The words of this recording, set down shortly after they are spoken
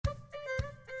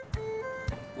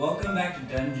Welcome back to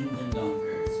Dungeons and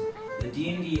Dunkers, the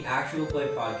D&D actual play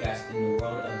podcast in the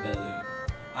world of Velu.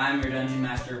 I'm your Dungeon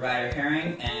Master, Ryder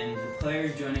Herring, and the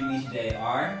players joining me today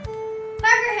are...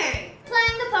 Parker Herring,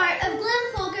 playing the part of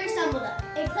Glenn Folker Stumbledup,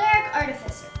 a cleric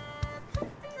artificer.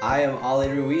 I am Ali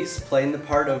Ruiz, playing the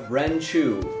part of Ren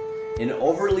Chu, an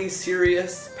overly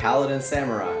serious paladin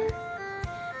samurai.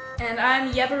 And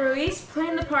I'm Yeva Ruiz,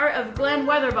 playing the part of Glenn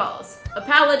Weatherballs, a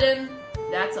paladin,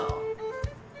 that's all.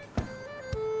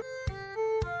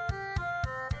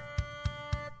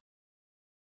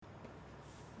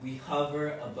 We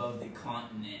hover above the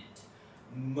continent.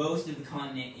 Most of the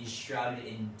continent is shrouded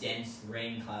in dense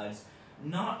rain clouds,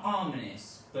 not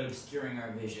ominous, but obscuring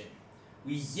our vision.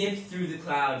 We zip through the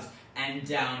clouds and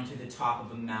down to the top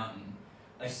of a mountain.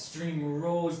 A stream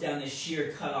rolls down the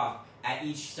sheer cutoff at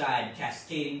each side,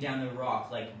 cascading down the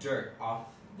rock like dirt off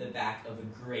the back of a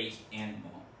great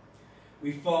animal.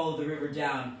 We follow the river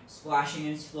down, splashing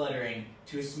and spluttering,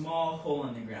 to a small hole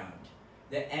in the ground.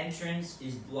 The entrance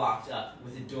is blocked up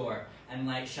with a door, and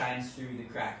light shines through the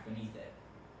crack beneath it.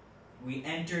 We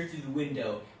enter through the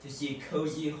window to see a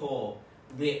cozy hole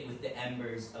lit with the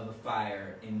embers of a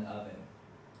fire in the oven.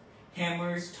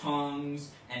 Hammers,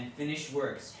 tongs, and finished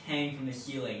works hang from the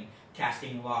ceiling,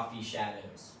 casting lofty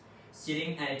shadows.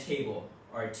 Sitting at a table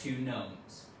are two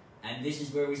gnomes. And this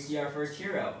is where we see our first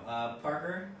hero.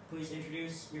 Parker, please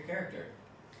introduce your character.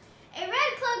 A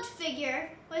red-cloaked figure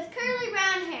with curly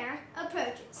brown hair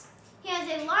approaches. He has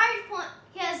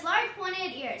large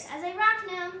pointed ears, as a rock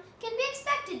gnome can be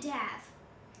expected to have.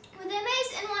 With a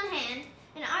mace in one hand,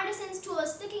 an artisan's tool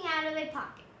sticking out of a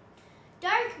pocket.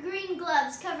 Dark green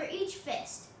gloves cover each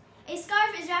fist. A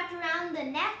scarf is wrapped around the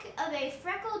neck of a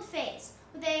freckled face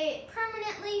with a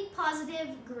permanently positive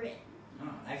grin. Oh,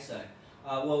 excellent.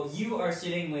 Well, you are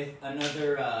sitting with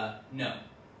another gnome.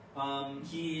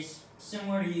 He's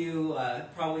similar to you,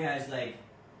 probably has like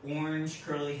orange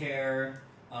curly hair,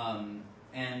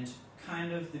 and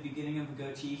kind of the beginning of a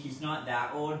goatee. He's not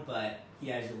that old, but he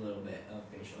has a little bit of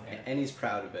facial hair. And he's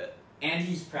proud of it. And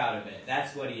he's proud of it.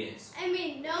 That's what he is. I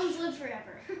mean, gnomes live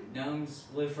forever. Gnomes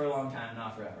live for a long time,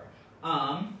 not forever.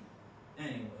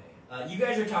 Anyway, you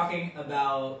guys are talking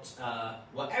about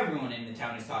what everyone in the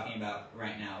town is talking about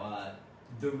right now,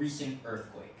 the recent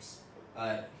earthquakes.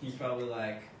 He's probably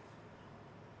like,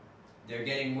 they're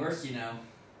getting worse, you know.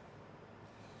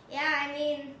 Yeah, I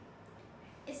mean,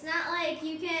 it's not like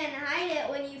you can hide it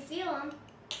when you feel them.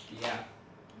 Yeah.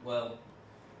 Well,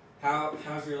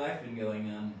 how's your life been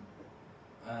going?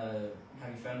 Have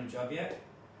you found a job yet?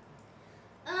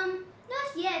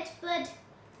 Not yet, but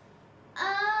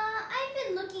I've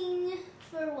been looking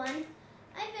for one.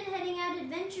 I've been heading out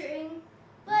adventuring,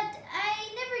 but I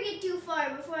never get too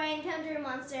far before I encounter a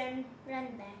monster and run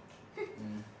back.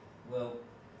 Well,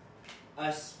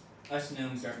 us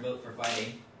gnomes aren't built for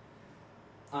fighting.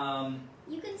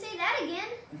 You can say that again.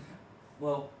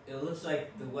 Well, it looks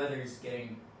like the weather's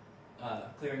getting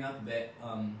clearing up a bit.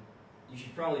 You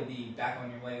should probably be back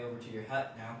on your way over to your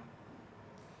hut now.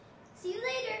 See you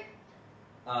later.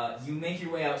 You make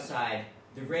your way outside.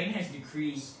 The rain has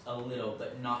decreased a little,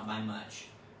 but not by much.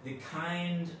 You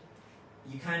kind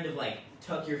of like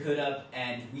tuck your hood up,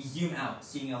 and we zoom out,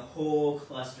 seeing a whole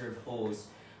cluster of holes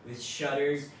with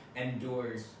shutters and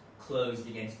doors closed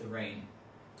against the rain.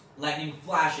 Lightning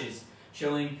flashes,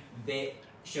 showing the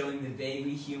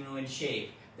vaguely humanoid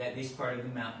shape that this part of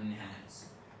the mountain has.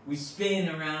 We spin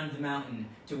around the mountain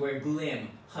to where Glim,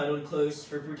 huddled close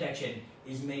for protection,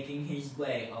 is making his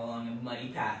way along a muddy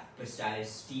path beside a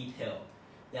steep hill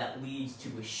that leads to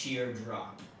a sheer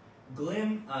drop.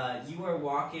 Glim, you are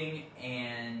walking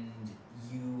and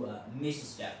you miss a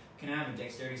step. Can I have a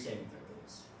dexterity saving throw,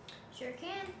 please? Sure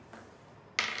can.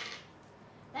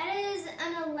 That is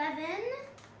an 11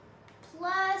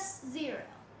 plus 0.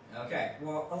 Okay,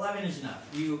 well, 11 is enough.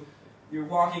 You're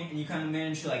walking and you kind of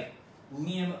manage to like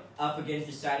lean up against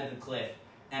the side of the cliff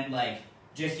and like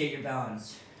just get your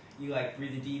balance. You like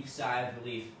breathe a deep sigh of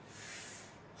relief.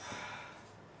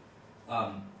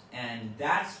 And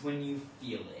that's when you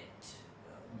feel it.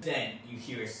 Then you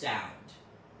hear a sound,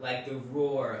 like the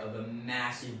roar of a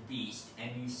massive beast,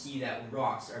 and you see that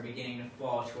rocks are beginning to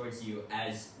fall towards you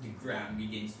as the ground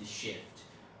begins to shift.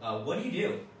 What do you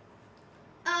do?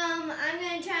 I'm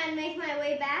gonna try and make my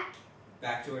way back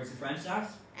Back towards the French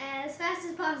house? as fast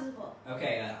as possible.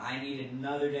 Okay, I need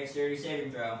another dexterity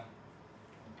saving throw.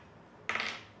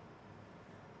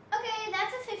 Okay,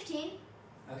 that's a 15.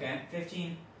 Okay,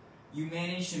 15. You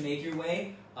manage to make your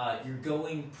way. You're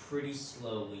going pretty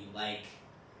slowly. Like,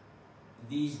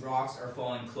 these rocks are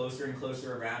falling closer and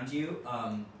closer around you.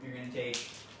 You're going to take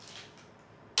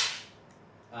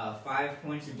 5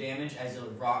 points of damage as a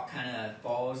rock kind of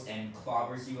falls and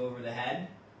clobbers you over the head.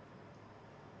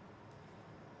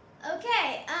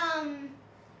 Okay,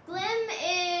 Glim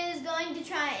is going to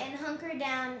try and hunker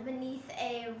down beneath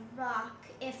a rock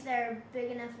if there are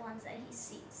big enough ones that he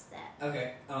sees that.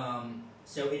 Okay,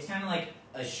 so it's kind of like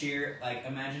a sheer, like,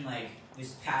 imagine, like,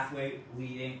 this pathway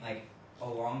leading, like,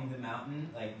 along the mountain,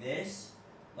 like this,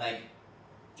 like,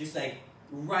 just, like,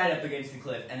 right up against the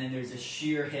cliff, and then there's a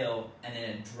sheer hill, and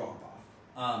then a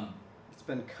drop-off. It's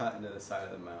been cut into the side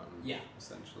of the mountain. Yeah.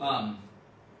 Essentially.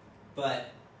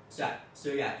 But,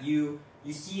 so yeah, you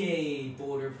see a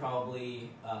boulder probably,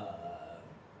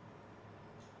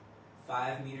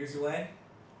 5 meters away.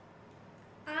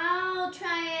 I'll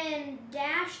try and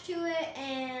dash to it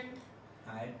and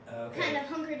Hide. Okay. kind of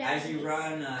hunker down. As you beneath.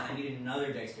 run, I need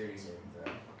another dexterity saving throw.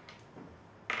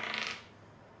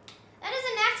 That is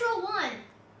a natural 1.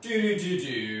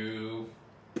 Do.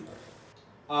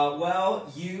 Well,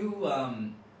 you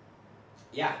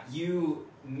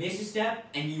miss a step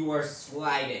and you are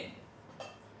sliding.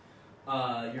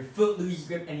 Your foot loses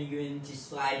grip and you begin to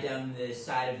slide down the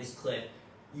side of this cliff.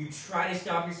 You try to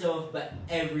stop yourself, but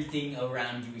everything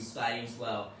around you is sliding as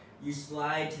well. You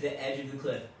slide to the edge of the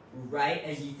cliff. Right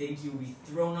as you think you will be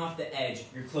thrown off the edge,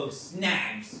 your cloak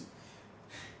snags.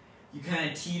 You kind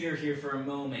of teeter here for a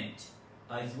moment.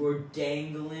 You're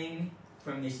dangling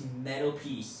from this metal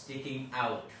piece sticking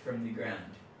out from the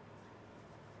ground.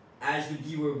 As the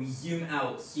viewer, we zoom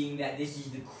out, seeing that this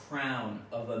is the crown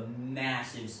of a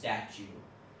massive statue.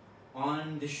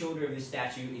 On the shoulder of the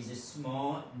statue is a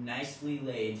small, nicely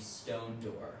laid stone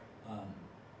door.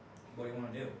 What do you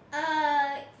want to do?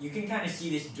 You can kind of see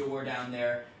this door down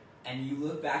there, and you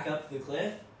look back up the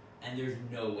cliff, and there's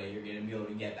no way you're going to be able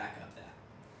to get back up that.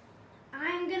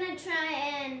 I'm gonna try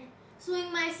and swing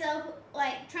myself,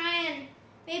 like try and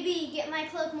maybe get my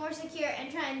cloak more secure and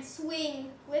try and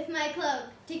swing with my cloak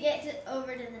to get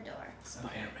over to the door.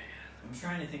 Spider-Man. I'm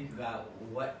trying to think about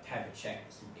what type of check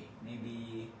this would be.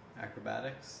 Maybe...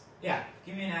 Acrobatics? Yeah,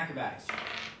 give me an acrobatics check.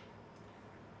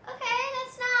 Okay,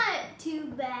 that's not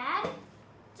too bad.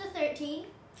 It's a 13.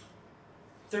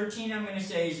 13, I'm going to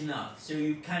say, is enough. So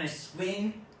you kind of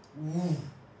swing, woo,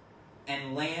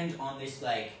 and land on this,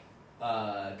 like,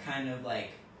 kind of,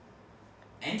 like,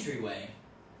 entryway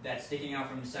that's sticking out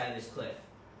from the side of this cliff.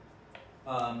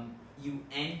 You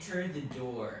enter the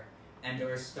door and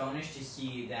are astonished to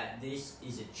see that this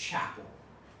is a chapel.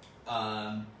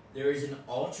 There is an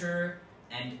altar,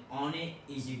 and on it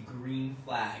is a green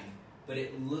flag, but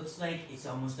it looks like it's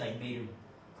almost like made of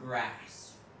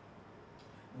grass.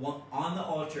 On the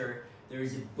altar, there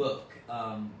is a book,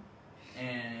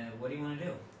 and what do you want to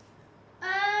do?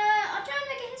 I'll try and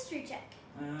make a history check.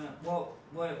 Well,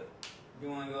 what, do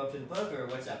you want to go up to the book, or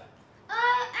what's up?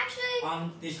 Actually,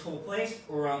 On this whole place,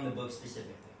 or on the book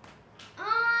specifically?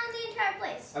 on the entire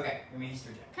place. Okay, give me a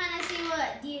history check. Kind of see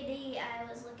what deity I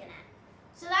was looking at.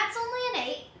 So that's only an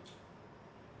 8.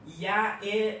 Yeah,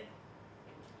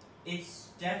 it's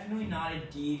definitely not a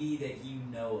deity that you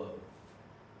know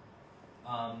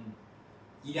of.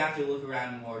 You'd have to look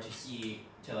around more to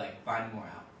like find more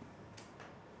out.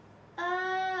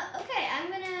 Okay,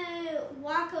 I'm gonna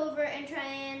walk over and try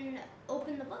and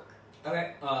open the book.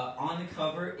 Okay, on the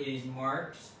cover it is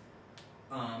marked,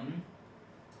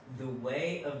 The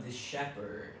Way of the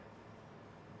Shepherd.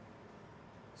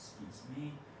 Excuse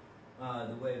me.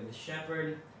 The Way of the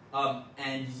Shepherd.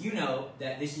 And you know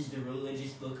that this is the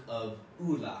religious book of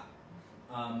Ula,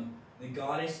 the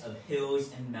goddess of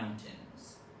hills and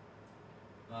mountains.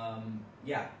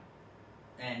 Yeah.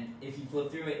 And if you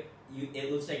flip through it,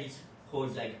 it looks like it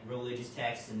holds like religious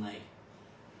texts and like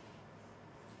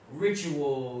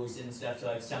rituals and stuff to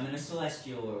like summon a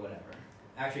celestial or whatever.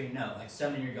 Actually, no, like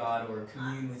summon your god or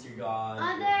commune with your god.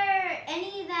 Are there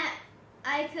any that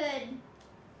I could,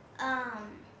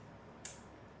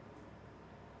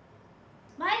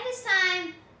 by this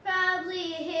time,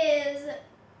 probably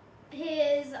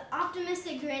his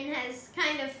optimistic grin has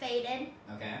kind of faded.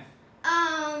 Okay.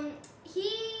 He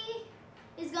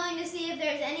is going to see if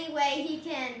there's any way he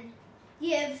can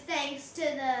give thanks to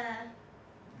the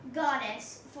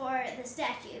goddess for the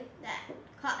statue that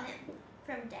caught him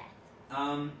from death.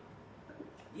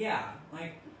 Yeah,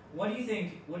 like, what do you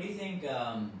think,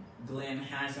 Glim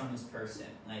has on his person?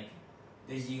 Like,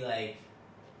 does he, like,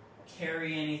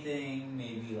 carry anything,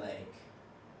 maybe, like,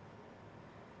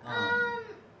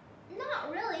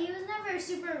 Not really. He was never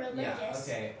super religious.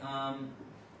 Yeah, okay,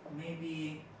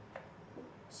 maybe,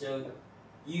 so,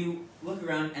 you look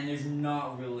around and there's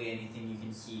not really anything you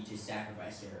can see to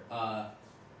sacrifice here.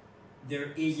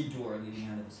 There is a door leading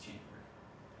out of this chamber.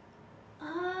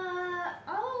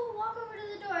 I'll walk over to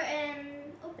the door and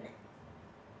open it.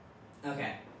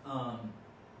 Okay.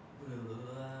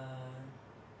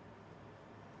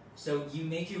 So you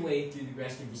make your way through the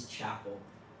rest of this chapel.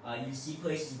 You see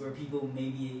places where people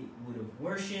maybe would have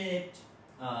worshipped.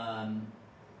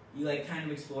 You like kind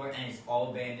of explore, and it's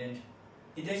all abandoned.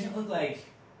 It doesn't look like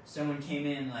someone came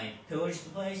in and like pillaged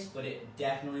the place, but it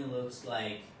definitely looks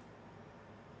like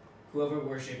whoever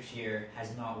worships here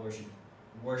has not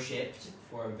worshipped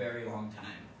for a very long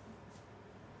time.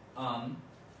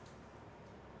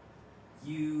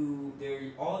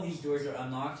 All of these doors are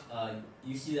unlocked.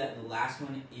 You see that the last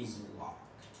one is locked.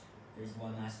 There's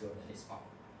one last door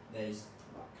that is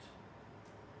locked.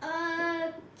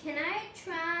 Can I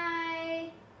try?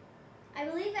 I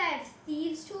believe I have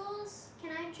thieves' tools.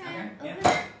 Can I try and Okay, open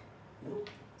yeah. it?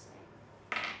 Sorry.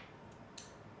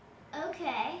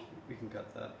 Okay. We can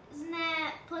cut that. Isn't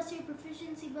that plus your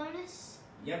proficiency bonus?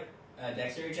 Yep.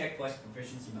 Dexterity check plus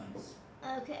proficiency bonus.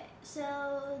 Okay,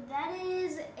 so that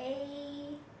is a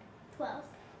 12.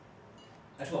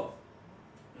 A 12.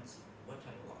 Let's see. What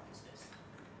type of lock is this?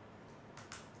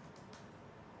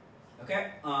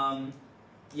 Okay.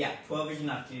 Yeah, 12 is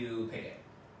enough to pick it.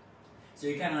 So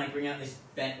you kind of like bring out this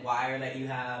bent wire that you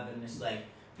have and this like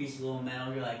piece of little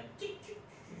metal. You're like, tick, tick,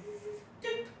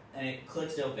 tick, and it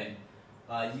clicks open.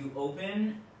 You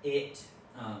open it,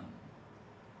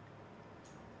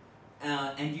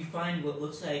 and you find what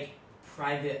looks like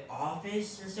private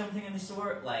office or something of the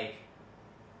sort. Like,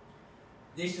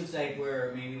 this looks like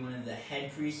where maybe one of the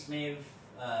head priests may have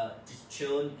just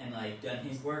chilled and like done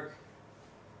his work.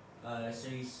 So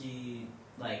you see,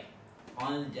 like,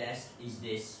 on the desk is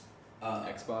this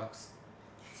Xbox.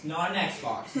 It's not an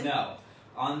Xbox, no.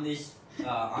 On this,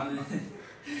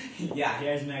 yeah,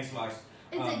 here's an Xbox.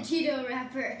 It's a Cheeto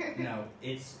wrapper. No,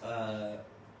 it's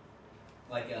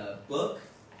like a book,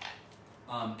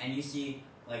 and you see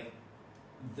like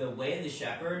the Way of the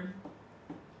Shepherd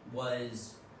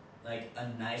was like a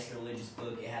nice religious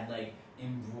book. It had like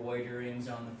embroiderings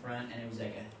on the front, and it was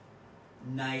like a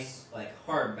nice like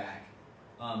hardback.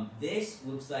 This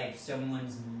looks like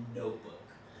someone's notebook.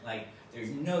 Like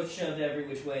there's notes shoved every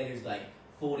which way. There's like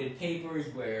folded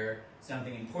papers where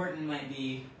something important might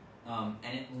be. And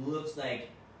it looks like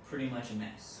pretty much a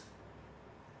mess.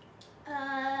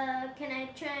 Can I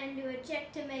try and do a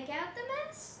check to make out the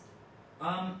mess?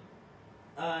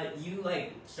 You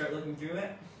like start looking through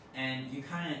it, and you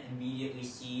kind of immediately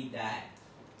see that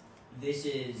this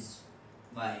is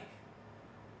like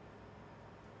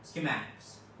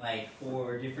schematics, like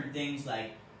for different things.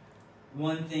 Like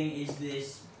one thing is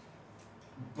this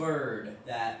bird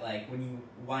that like when you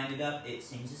wind it up, it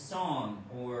sings a song,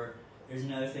 or there's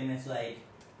another thing that's like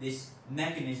this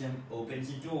mechanism opens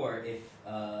a door if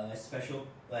a special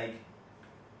like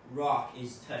rock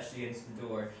is touched against the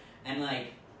door, and like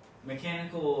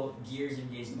mechanical gears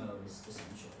and gizmos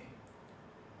essentially.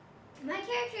 My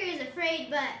character is afraid,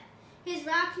 but his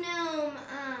rock gnome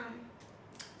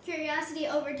curiosity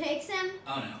overtakes him,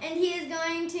 Oh no. and he is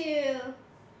going to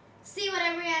see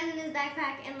whatever he has in his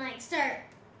backpack and like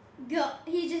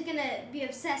he's just gonna be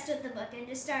obsessed with the book and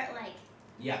just start like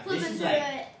Yeah, flipping this is through like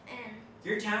it and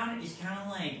your town is kind of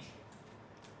like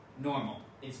normal.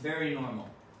 It's very normal.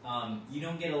 You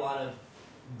don't get a lot of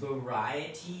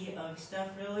variety of stuff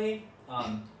really.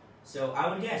 So I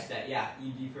would guess that yeah,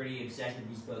 you'd be pretty obsessed with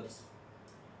these books.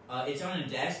 It's on a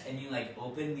desk, and you like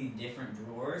open the different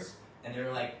drawers, and there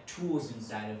are like tools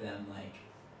inside of them, like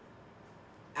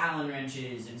Allen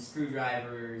wrenches and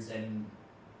screwdrivers, and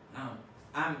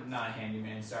I'm not a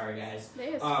handyman. Sorry guys.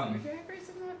 They had screwdrivers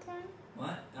in that time?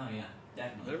 What? Oh yeah, There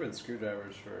definitely. have been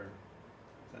screwdrivers for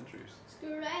centuries.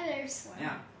 screwdrivers.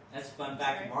 Yeah, that's a fun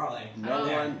fact from Marley.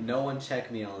 No one check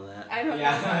me on that. I don't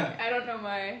Yeah. know. I don't know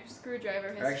my screwdriver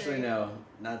history. Or actually, no,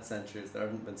 not centuries. There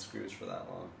haven't been screws for that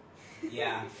long.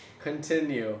 Yeah.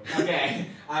 Continue. Okay,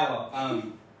 I will.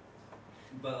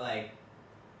 But like,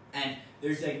 and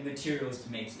there's like materials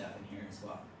to make stuff in here as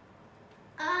well.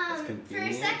 That's For a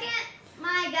convenient. second,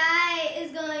 my guy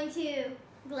is going to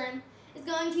Glim is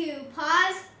going to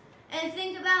pause and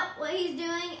think about what he's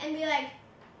doing and be like,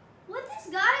 would this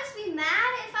goddess be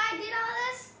mad if I did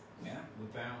all this? Yeah,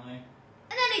 apparently. And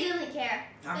then he doesn't care.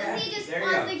 Because Okay, he just there you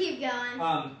wants go. to keep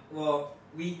going. Well,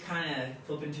 we kind of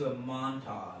flip into a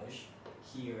montage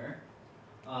here.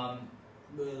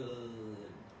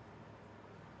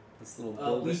 This little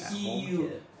build We it see at home you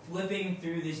kit. flipping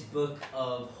through this book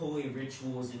of holy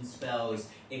rituals and spells.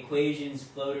 Equations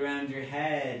float around your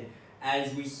head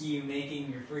as we see you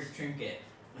making your first trinket,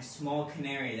 a small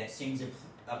canary that sings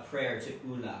a prayer to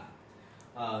Ula.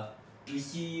 We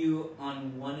see you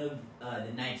on one of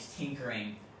the nights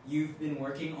tinkering, you've been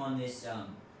working on this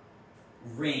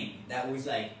ring that was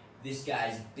like this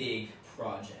guy's big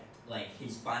project. Like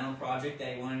his final project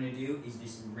that he wanted to do is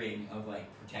this ring of like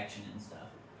protection and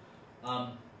stuff.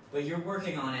 But you're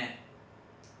working on it,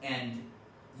 and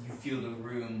you feel the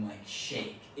room like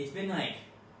shake. It's been like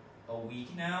a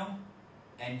week now,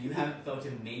 and you haven't felt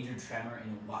a major tremor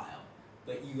in a while.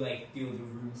 But you like feel the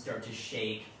room start to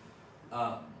shake.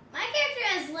 My character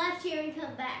has left here and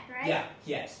come back, right? Yeah.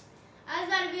 Yes. I was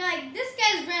about to be like, this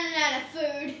guy's running out of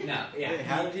food. No. Yeah. Wait,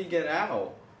 how did he get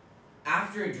out?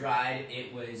 After it dried,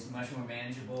 it was much more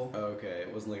manageable. Okay,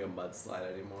 it wasn't like a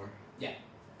mudslide anymore.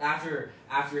 After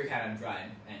it kind of dried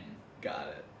and Got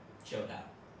it. chilled out.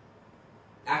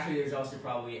 Actually, there's also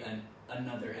probably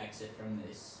another exit from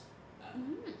this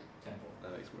temple.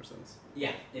 That makes more sense.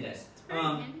 Yeah, it does. It's a very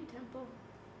handy temple.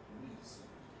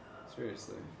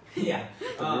 Seriously. Yeah.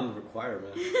 The room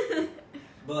requirement.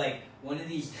 But like one of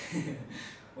these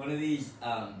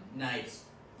nights,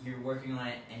 you're working on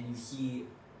it and you see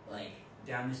like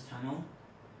down this tunnel,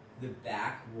 the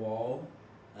back wall,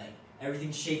 like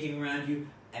everything's shaking around you,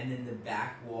 and then the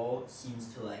back wall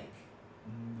seems to like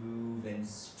move and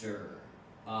stir.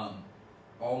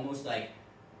 Almost like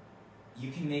you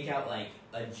can make out like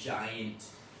a giant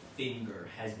finger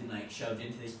has been like shoved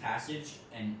into this passage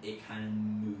and it kind of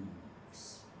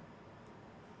moves.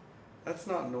 That's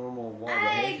not normal wall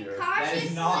I behavior. That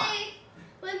is not. cautiously,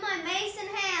 with my mace in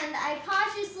hand, I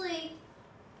cautiously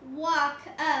walk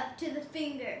up to the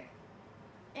finger.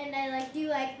 And I like do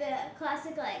like the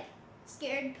classic like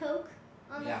scared poke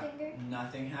on Yeah. the finger.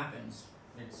 Nothing happens.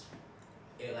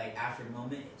 It like after a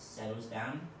moment it settles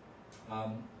down.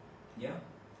 Yeah.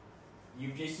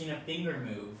 You've just seen a finger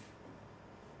move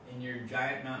in your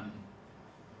giant mountain.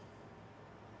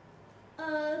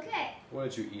 Okay.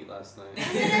 What did you eat last night?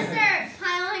 I'm gonna start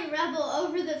piling rubble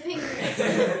over the finger.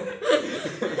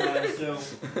 So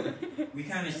we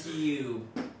kind of see you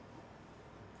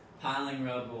piling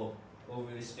rubble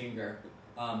over this finger,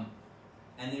 and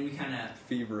then we kind of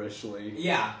Feverishly.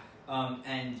 yeah.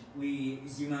 And we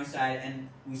zoom outside and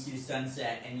we see the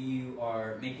sunset, and you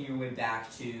are making your way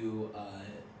back to,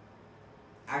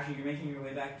 actually you're making your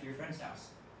way back to your friend's house.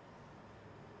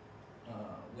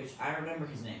 Which I remember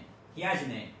his name. He has a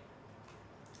name.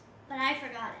 But I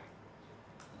forgot it.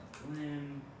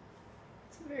 Glenn.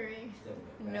 It's very Still a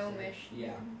bit faster. gnomish.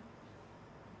 Yeah.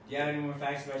 Do you have any more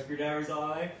facts about screwdrivers,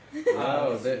 Ollie?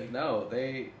 No,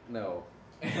 no.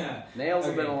 Nails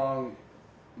have been Okay. along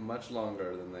much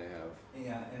longer than they have.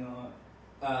 Yeah,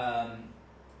 and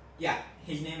yeah,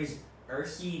 his name is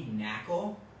Ursi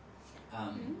Knackle.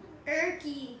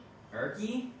 Erky,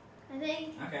 Urky? I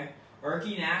think. Okay.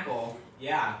 Urky Knackle.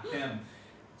 Yeah, him.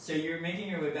 So you're making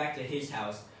your way back to his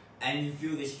house, and you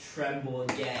feel this tremble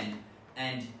again,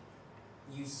 and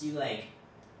you see like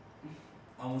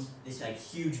almost this like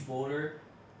huge boulder.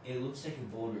 It looks like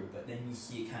a boulder, but then you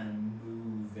see it kind of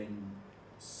move and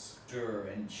stir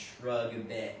and shrug a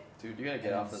bit. Dude, you gotta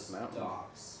get off this mountain.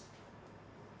 Stops.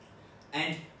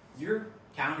 And your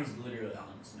town is literally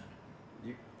on this mountain.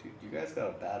 Dude, you guys got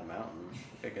a bad mountain. You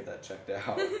gotta get that checked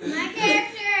out.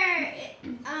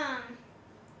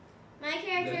 My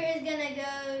character is gonna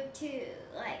go to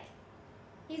like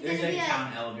he's There's gonna like be a like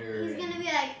town elder. he's gonna be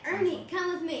like Ernie,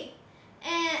 come with me,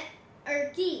 and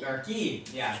Erky,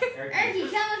 Yeah.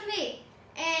 Erky, come with me,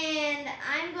 and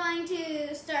I'm going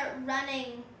to start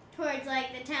running towards like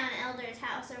the town elder's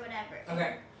house or whatever.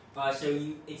 Okay.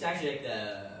 So it's actually like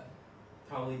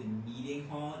probably the meeting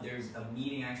hall. There's a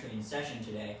meeting actually in session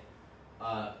today.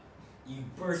 You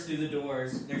burst through the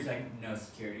doors. There's like no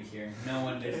security here. No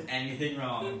one does anything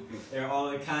wrong. They're all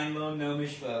the kind little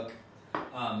gnomish folk.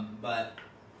 But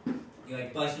you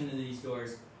like bust into these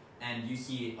doors, and you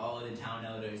see all of the town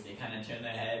elders. They kind of turn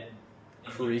their head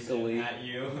and look Creakily. at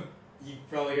you. You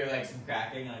probably hear like some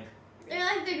cracking, like. They're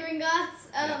like the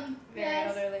Gringotts, Very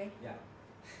guys. elderly.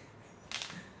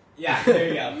 Yeah, there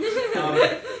you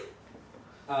go.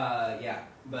 Yeah,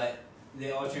 but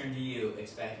they all turn to you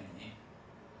expectantly.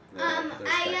 Their I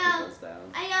spectacles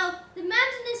down. I yell, the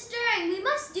mountain is stirring. We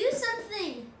must do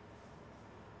something.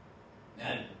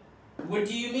 What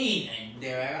do you mean?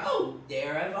 There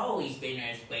have always been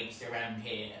earthquakes around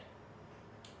here.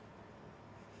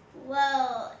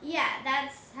 Well, yeah,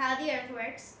 that's how the earth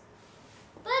works.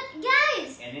 But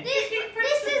guys, And it's this is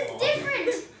principle.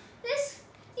 different.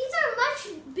 These are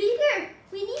much bigger.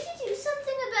 We need to do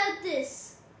something about this.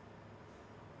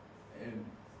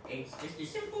 It's just a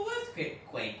simple earthquake.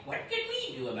 What can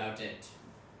we do about it?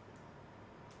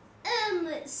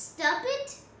 Stop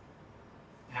it?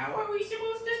 How are we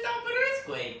supposed to stop an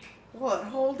earthquake? What?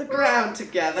 Hold the ground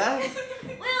together.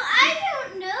 Well, I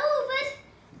don't know, but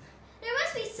There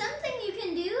must be something you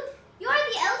can do. You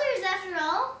are the elders after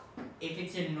all. If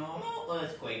it's a normal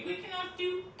earthquake, we cannot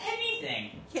do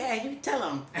anything. Yeah, you tell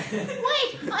them. Wait, I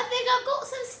think I've got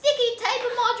some sticky tape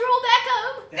in my drawer back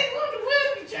home. They won't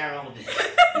work, Gerald.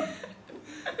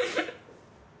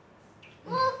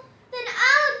 Well, then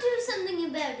I'll do something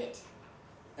about it.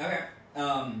 Okay.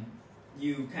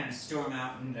 You kind of storm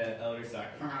out, and the elders are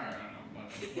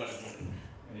like,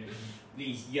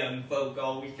 these young folk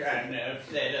always trying to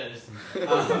upset us.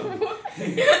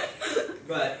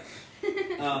 But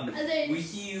we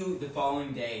see you the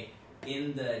following day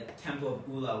in the Temple of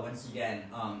Ula once again,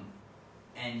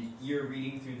 and you're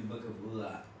reading through the Book of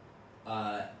Ula,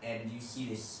 and you see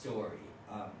this story.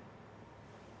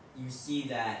 You see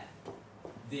that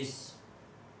this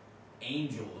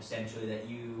angel, essentially, that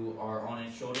you are on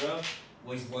its shoulder of,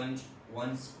 was once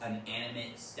an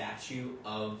animate statue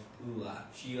of Ula.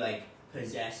 She, like,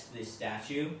 possessed this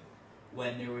statue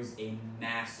when there was a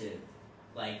massive,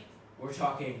 like, we're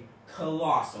talking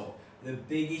colossal, the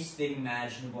biggest thing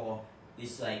imaginable,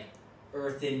 this, like,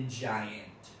 earthen giant.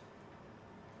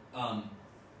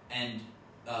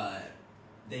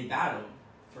 They battled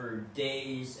for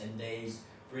days and days,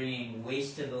 bringing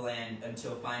waste to the land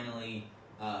until finally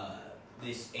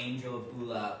this angel of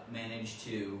Ula managed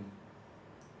to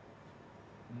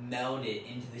meld it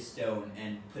into the stone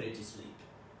and put it to sleep.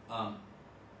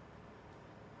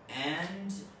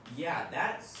 And yeah,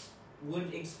 that's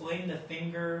would explain the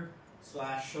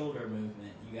finger/shoulder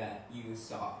movement you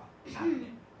saw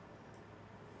happening.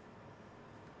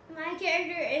 My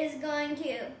character is going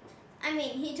to,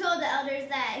 he told the elders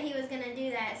that he was going to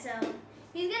do that, so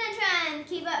he's going to try and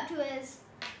keep up to his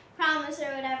promise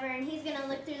or whatever, and he's going to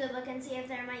look through the book and see if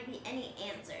there might be any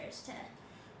answers to...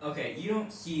 Okay, you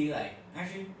don't see,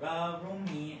 actually, roll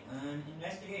me an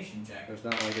investigation check. There's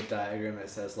not like a diagram that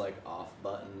says like off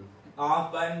button,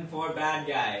 Off button for bad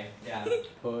guy. Yeah.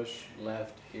 push,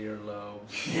 left, earlobe,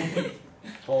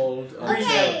 hold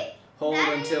Okay, hold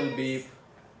that until is beep.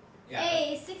 Yeah.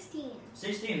 a 16.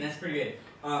 16, that's pretty good.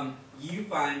 You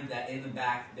find that in the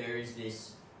back there is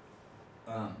this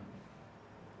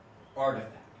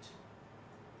artifact.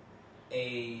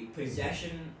 A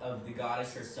possession of the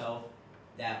goddess herself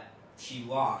that she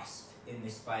lost in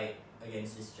this fight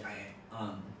against this giant.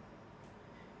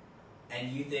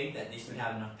 And you think that this would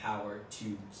have enough power to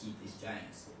keep this giant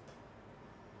asleep.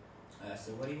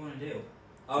 So what do you want to do?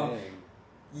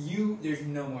 Dang. There's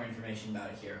no more information about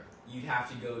it here. You'd have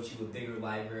to go to a bigger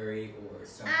library or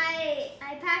something.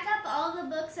 I pack up all the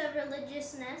books of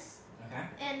religiousness Okay.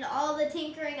 and all the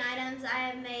tinkering items I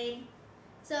have made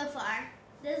so far.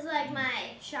 This is like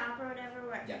my shop or whatever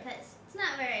work Yeah. because it's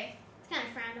kind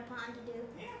of frowned upon to do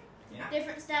Yeah.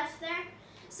 different stuff there.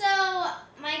 So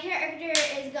my character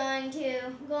is going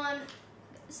to go on,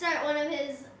 start one of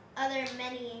his other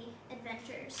many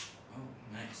adventures Oh,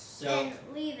 nice. So. and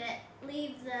leave the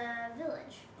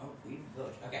village. Oh, leave the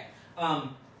village. Okay.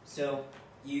 So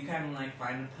you kind of like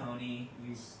find a pony.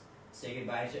 You say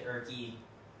goodbye to Erky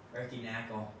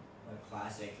Knackle, a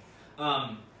classic.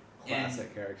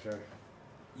 Classic character.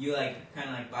 You like kind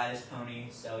of like buy this pony,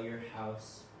 sell your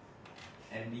house,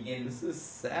 and begin. This is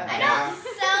sad. I don't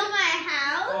sell my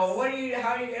house. Oh,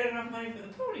 how do you get enough money for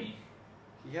the pony?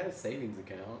 He had a savings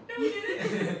account. No, you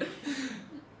didn't.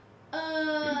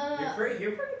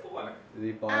 You're pretty poor. Did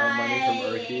he borrow money from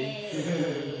Erky?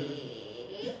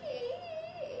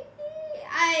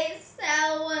 I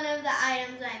sell one of the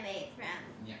items I made from.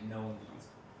 Yeah, no one wants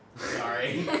it.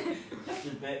 Sorry. That's a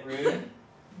bit rude,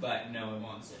 but no one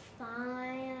wants it.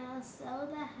 Fine, I'll sell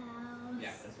the house.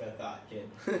 Yeah, that's what I thought, kid.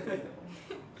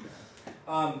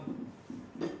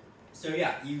 So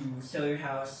yeah, you sell your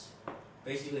house,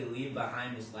 basically leave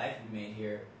behind this life you made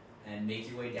here, and make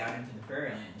your way down into the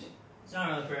fairy land. It's not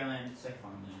really fairy land, it's like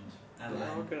farmland. I You're lied.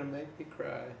 all gonna make me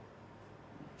cry.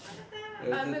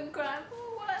 I've been crying for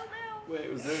a while now.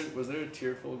 Wait, was there a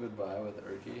tearful goodbye with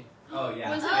Erky? Oh yeah.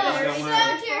 Was Oh, I just you're don't so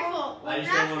wanna, tearful. I When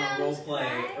just don't want rock to gnomes roleplay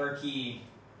cry, Erky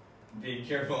being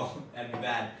careful. That'd be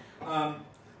bad.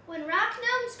 when rock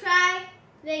gnomes cry,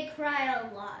 they cry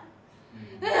a lot.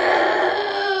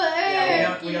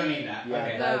 Yeah, we don't need that. Yeah,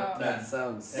 Okay. that done.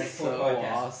 sounds That's full so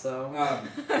podcast. awesome.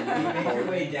 You make your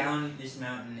way down this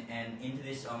mountain and into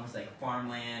this almost like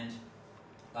farmland,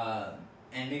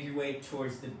 and make your way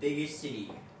towards the biggest city,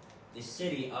 the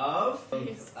city of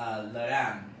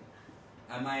Laram.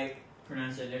 I might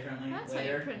pronounce it differently That's how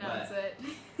later, you pronounce it.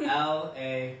 but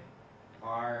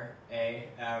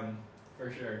Laram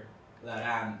for sure.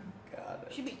 Laram. Got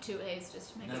it. Should be 2 A's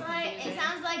just to make No. it It's like, it confusing.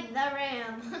 sounds like the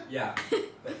ram. Yeah,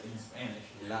 but in Spanish.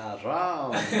 La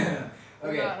Ram.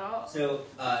 Okay, Not all. so,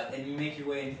 and you make your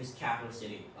way into this capital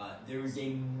city. There is a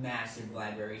massive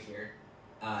library here,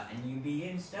 and you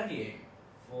begin studying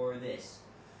for this.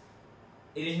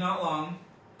 It is not long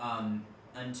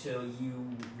until you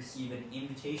receive an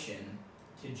invitation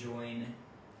to join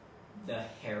the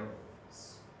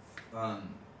Heralds,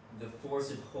 the force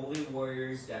of holy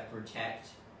warriors that protect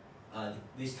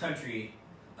this country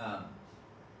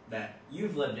that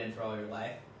you've lived in for all your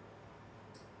life.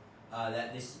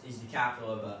 That this is the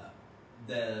capital of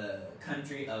the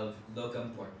country of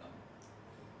Locum Portum.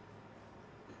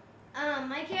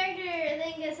 My character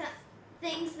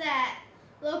thinks that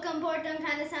Locum Portum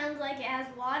kind of sounds like it has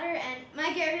water, and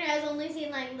my character has only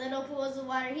seen like little pools of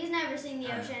water. He's never seen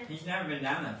the ocean. He's never been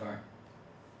down that far.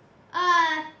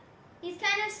 He's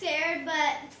kind of scared,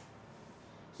 but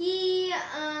he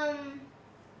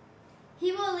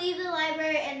will leave the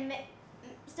library and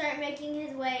start making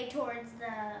his way towards the.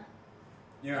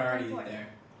 You're already Portum. there.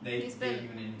 They He's gave been you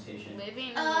an invitation. Living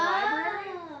in the library?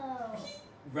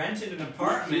 Rented an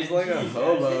apartment. She's like a Jesus.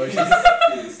 hobo.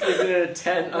 She's sleeping in a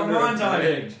tent We're under a montage.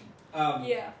 bridge.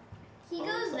 Yeah. He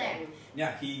goes there.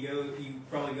 Yeah, you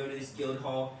probably go to this guild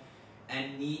hall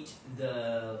and meet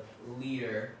the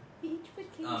leader, Beach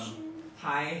vacation.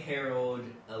 High Herald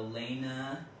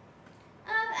Elena.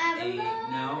 Of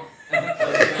Avalon.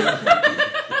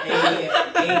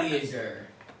 Eliezer.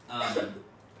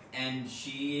 And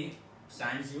she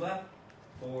signs you up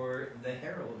for the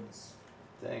Heralds.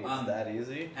 Dang, it's that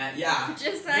easy? Yeah.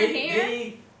 Just sign here.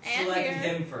 They and selected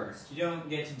here. him first. You don't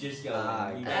get to just go.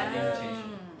 You got an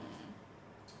invitation.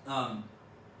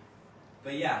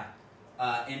 But yeah,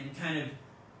 and kind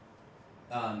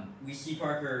of, we see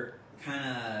Parker kind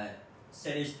of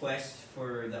set his quest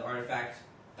for the artifact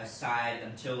aside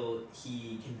until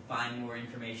he can find more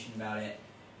information about it,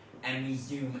 and we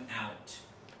zoom out.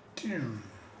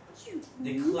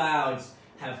 The clouds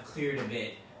have cleared a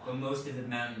bit, but most of the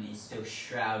mountain is still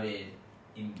shrouded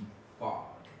in fog.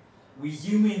 We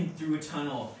zoom in through a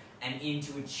tunnel and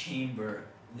into a chamber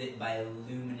lit by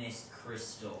luminous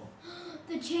crystal.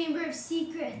 The Chamber of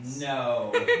Secrets.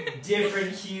 No.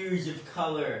 Different hues of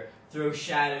color throw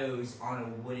shadows on a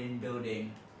wooden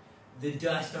building. The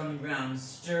dust on the ground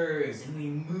stirs and we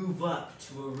move up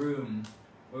to a room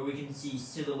where we can see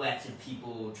silhouettes of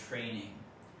people training.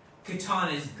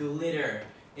 Katanas glitter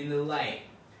in the light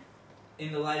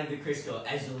of the crystal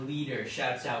as the leader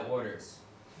shouts out orders.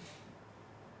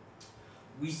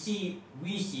 We see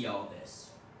all this,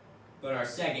 but our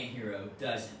second hero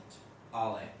doesn't.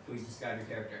 Ale, please describe your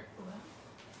character.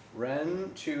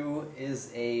 Ren Chu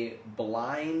is a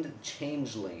blind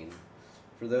changeling.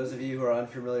 For those of you who are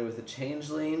unfamiliar with a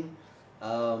changeling,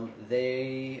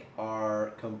 they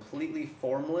are completely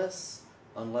formless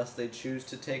unless they choose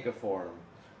to take a form.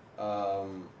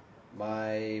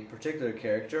 My particular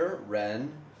character,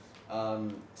 Ren,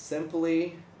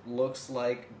 simply looks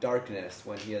like darkness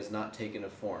when he has not taken a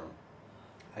form.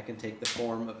 I can take the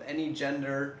form of any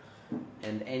gender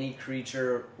and any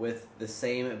creature with the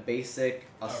same basic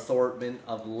assortment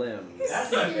of limbs.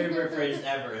 That's my favorite phrase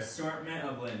ever. Assortment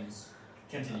of limbs.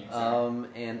 Continue. Sorry.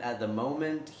 And at the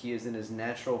moment, he is in his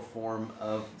natural form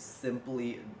of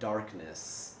simply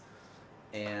darkness.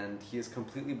 And he is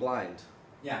completely blind.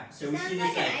 Yeah, so we Sounds see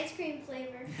like this an ice cream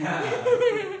flavor.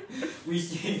 we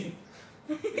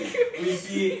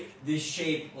see this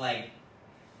shape like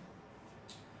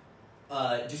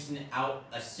just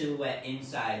a silhouette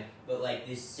inside, but like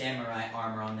this samurai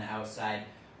armor on the outside.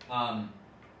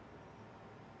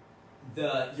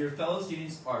 Your fellow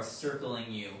students are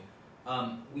circling you.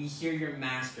 We hear your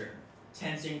master,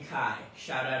 Tenzin Kai,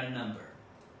 shout out a number.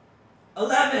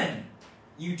 11!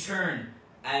 You turn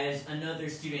as another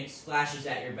student splashes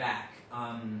at your back.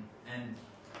 And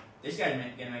this guy's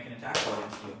gonna make an attack roll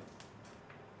against you.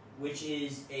 Which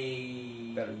is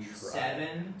a Better try.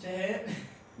 7 to hit.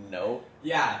 Nope.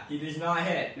 Yeah, he does not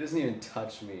hit. He doesn't even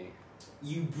touch me.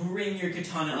 You bring your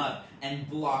katana up and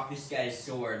block this guy's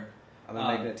sword. I'm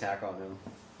gonna make an attack on him.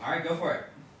 Alright, go for it.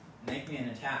 Make me an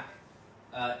attack.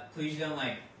 Please don't,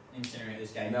 incinerate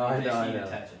this guy. No, You I know, just I need to know.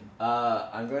 touch him.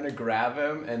 I'm going to grab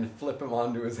him and flip him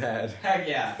onto his head. Heck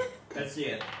yeah. Let's see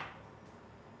it.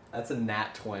 That's a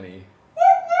nat 20.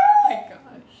 Oh my gosh.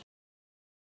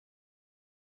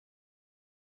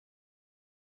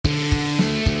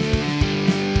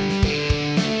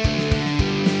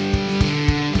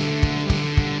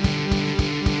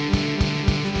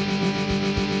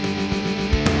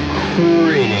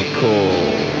 Critical.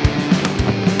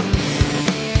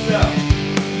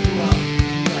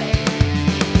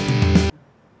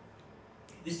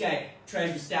 This guy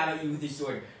tries to stab at you with his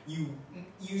sword. You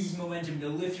use momentum to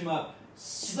lift him up,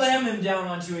 slam him down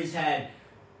onto his head,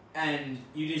 and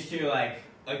you just hear like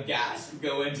a gasp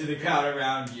go into the crowd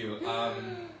around you.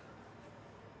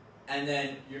 And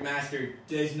then your master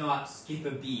does not skip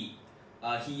a beat.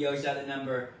 He yells out the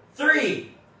number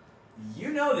 3. You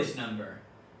know this number.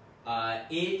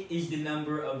 It is the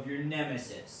number of your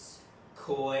nemesis,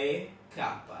 Koi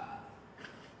Kappa.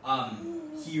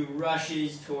 He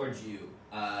rushes towards you.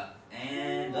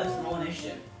 And let's roll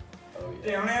initiative. Oh,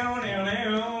 yeah.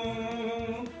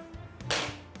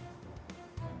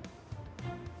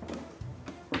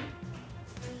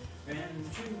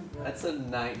 That's a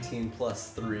 19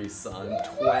 plus 3, son.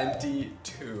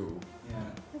 22. Yeah.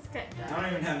 That's good. I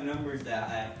don't even have numbers that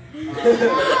high.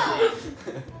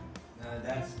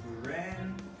 That's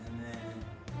Ren, and then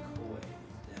Koi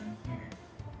is down here.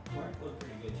 Koi look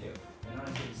pretty good too. They're not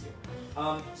as good as you.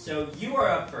 So you are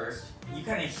up first. You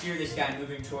kind of hear this guy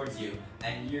moving towards you,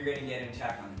 and you're gonna get an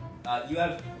attack on him. You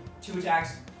have 2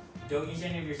 attacks. Don't use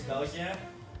any of your spells yet,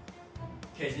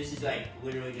 because this is like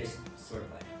literally just sword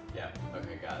play. Yeah,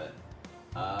 okay, got it.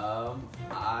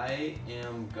 I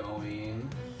am going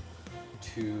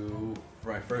to,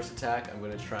 for my first attack, I'm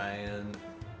going to try and...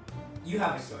 You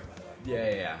have a sword, by the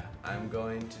way. Yeah. I'm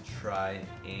going to try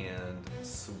and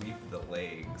sweep the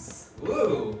legs.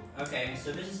 Ooh, okay,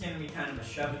 so this is going to be kind of a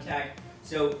shove attack.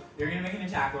 So you're going to make an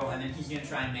attack roll, and then he's going to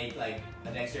try and make like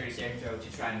a dexterity saving throw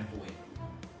to try and avoid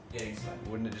getting swept.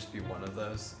 Wouldn't it just be one of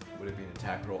those? Would it be an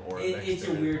attack roll or a It's a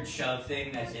dexterity? weird shove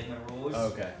thing that's in the rules.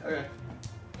 Okay.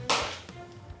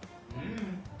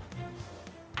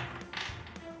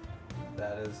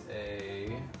 That is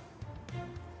a...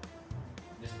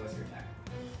 Just plus your attack.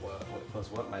 What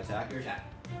plus what? My attack? Your attack.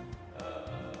 Just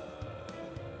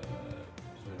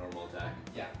my normal attack?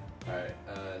 Yeah. Alright,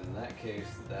 in that case,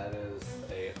 that is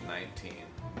a 19.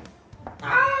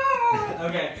 Ah!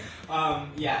 Okay.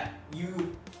 Yeah.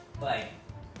 You like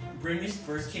bring this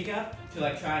first kick up to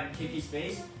like try and kick his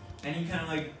face, and he kind of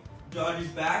like dodges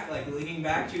back, like leaning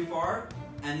back too far,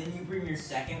 and then you bring your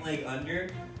second leg under.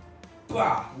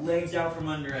 Bah! Legs out from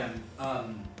under him.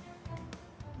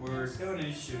 We're still in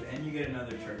initiative, and you get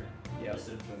another turn. Yep. Just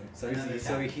a turn. So Another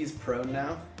attack. he's prone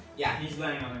now? Yeah, he's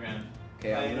laying on the ground.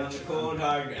 Okay, Laying on the cold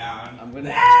hard ground. I'm gonna...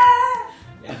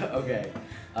 Yeah. Okay.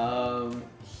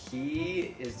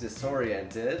 He is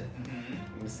disoriented. Mm-hmm.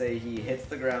 I'm gonna say he hits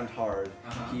the ground hard.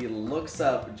 Uh-huh. He looks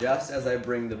up just as I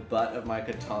bring the butt of my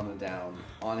katana down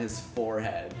on his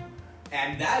forehead.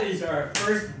 And that is our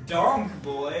first donk,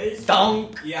 boys.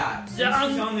 Donk! Yeah, since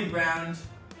Donk. he's on the ground,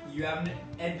 you have an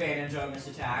advantage on this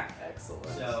attack. Excellent.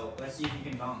 So let's see if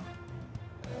you can donk.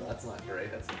 That's not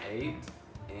great. That's an 8.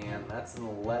 And that's an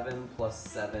 11 plus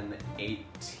 7,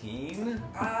 18.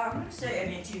 I'm gonna say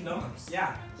an 18 donks.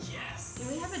 Yeah, Yes.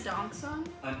 Do we have a donk song?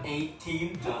 an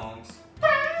 18 donks.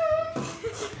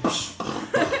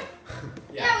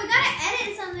 Yeah, we gotta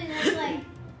edit something that's like,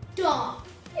 dog.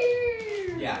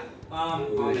 Yeah. With I'll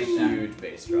a make that. huge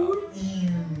bass drop.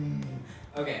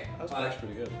 Okay. That was actually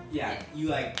pretty good. Yeah, you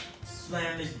like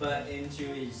slam his butt into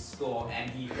his skull and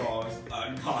he falls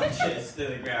unconscious to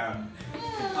the ground.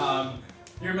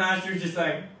 Your master's just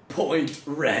like Point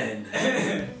Ren.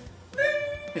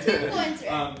 2 points,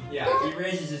 right? yeah, he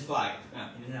raises his flag. No,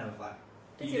 he doesn't have a flag.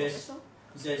 Does He he have a just whistle?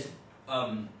 he says,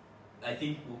 I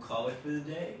think we'll call it for the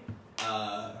day.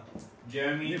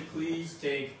 Jeremy, please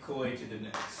take Koi to the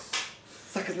next.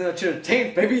 Suck it out your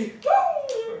taint, baby. He's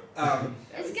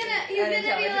gonna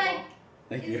be like,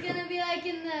 Thank he's you. gonna be like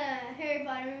in the Harry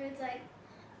Potter movie. It's like,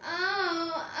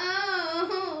 oh.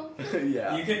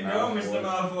 Yeah. You can go, Mr.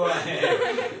 Malfoy.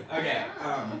 Okay.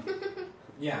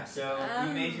 Yeah. So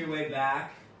you make your way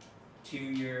back to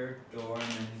your dorm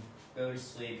and go to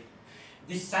sleep.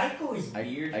 This cycle is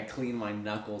weird. I clean my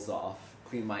knuckles off.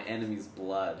 Clean my enemy's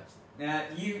blood.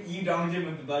 You donked him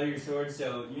with the butt of your sword,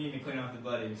 so you need to clean off the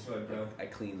butt of your sword, bro. I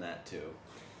clean that too.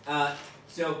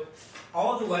 So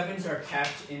all the weapons are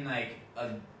kept in like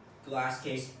a glass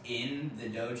case in the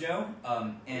dojo,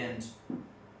 and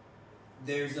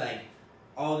there's like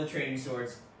all the training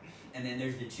swords, and then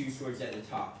there's the 2 swords at the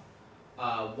top.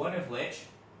 One of which,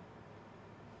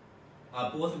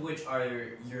 both of which are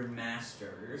your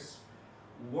masters.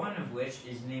 One of which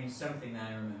is named something that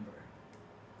I remember.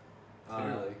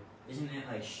 Clearly. Isn't it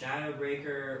like Shadowbreaker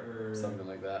or Something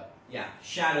like that. Yeah,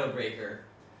 Shadowbreaker.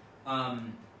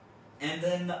 And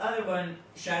then the other one,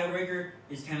 Shadowbreaker,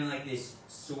 is kind of like this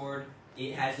sword.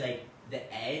 It has like the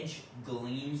edge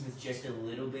gleams with just a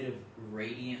little bit of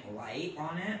radiant light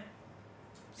on it,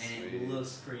 and it Sweet.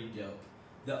 looks pretty dope.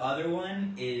 The other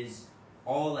one is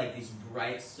all like this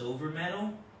bright silver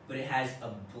metal, but it has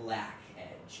a black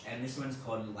edge, and this one's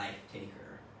called Life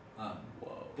Taker.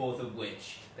 Whoa. Both of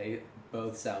which They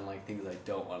Both sound like things I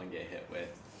don't want to get hit with.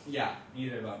 Yeah,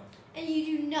 neither of them. And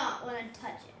you do not want to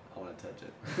touch it. I want to touch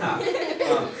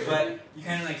it. But you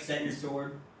kind of like set your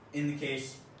sword in the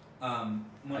case. One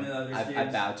of the other I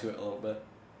students. bow to it a little bit.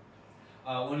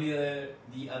 One of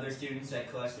the other students that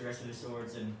collects the rest of the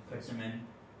swords and puts them in.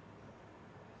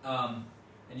 And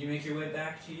you make your way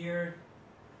back to your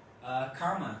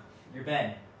karma, your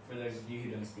bed. For those of you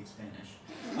who don't speak Spanish.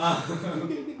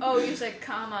 Oh, you said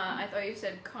comma. I thought you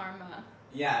said karma.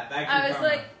 Yeah, back to I your was karma.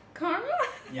 like, karma?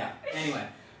 Yeah. Anyway,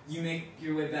 you make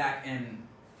your way back and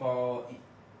fall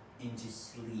into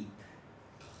sleep.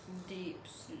 Deep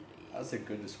sleep. That's a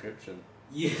good description.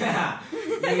 Yeah.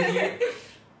 You hear,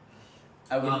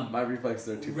 I would. My reflexes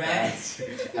are too Ren. fast.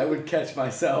 I would catch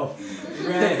myself.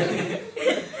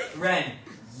 Ren,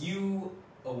 you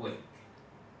awake.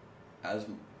 As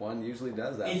one usually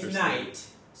does after It's sleep. night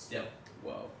still.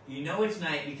 Whoa. You know it's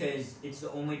night because it's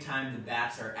the only time the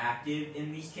bats are active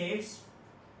in these caves.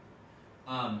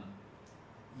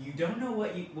 You don't know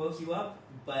what woke you up,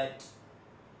 but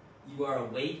you are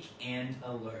awake and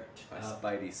alert. My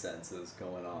spidey senses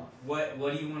going off. What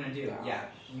do you want to do? Gosh. Yeah,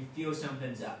 you feel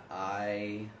something's up.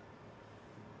 I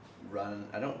run.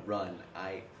 I don't run.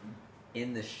 I,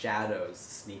 in the shadows,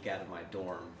 sneak out of my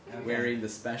dorm, Okay. wearing the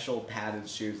special padded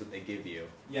shoes that they give you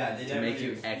Yeah, they to make definitely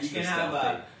you do. extra You can have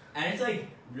stealthy. and it's like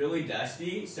really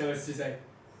dusty, so it's just like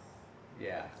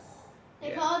Yeah. They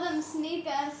Yeah. call them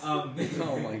sneakers. Oh my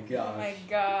Oh my gosh.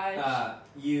 gosh.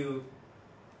 you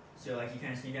like you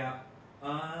kind of sneak out.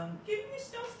 Give me a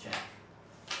stealth check.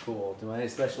 Cool. Do my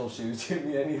special shoes give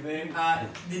me anything?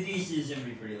 The DC is gonna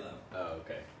be pretty low. Oh,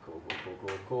 okay.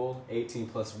 Cool. 18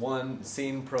 plus 1.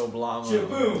 Sin problema.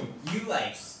 Shaboom! You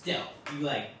like stealth.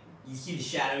 You see the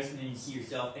shadows and then you see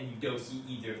yourself and you don't see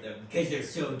either of them because they're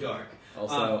so dark.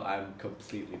 Also, I'm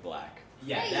completely black.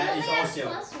 Yeah, Hey, that you is only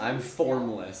have also. +1 I'm still.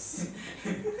 formless.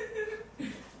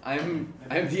 I'm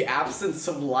the absence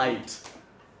of light.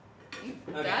 You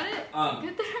Okay, got it? um,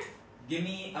 Good there? Give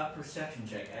me a perception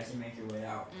check as you make your way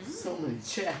out. So many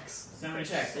checks. So many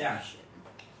checks, yeah.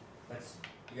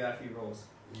 You got a few rolls.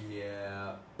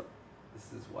 Yeah.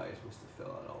 This is why you're supposed to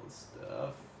fill out all this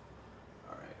stuff.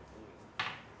 Alright.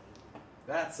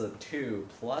 That's a 2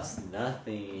 plus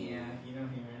nothing. Yeah, you don't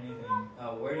hear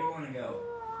anything. Where do you want to go?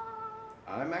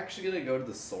 I'm actually gonna go to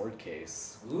the sword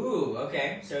case. Ooh,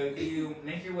 okay. So you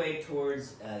make your way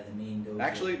towards the main dojo.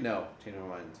 Actually, no. Change my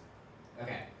mind.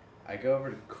 Okay. I go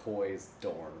over to Koi's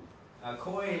dorm.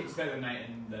 Koi spent the night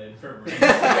in the infirmary.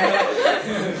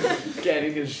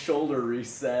 Getting his shoulder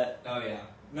reset. Oh yeah.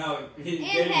 No, his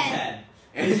And head.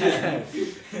 And His head.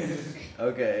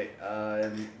 Okay,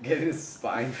 and getting his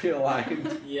spine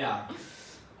realigned. Yeah.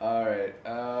 Alright,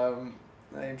 I'm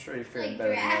sure you're feeling Like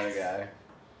better than the other grass? guy.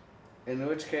 In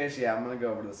which case, yeah, I'm gonna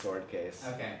go over to the sword case.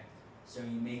 Okay. So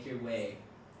you make your way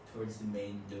towards the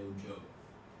main dojo.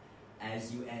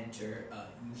 As you enter,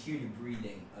 you hear the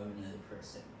breathing of another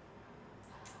person.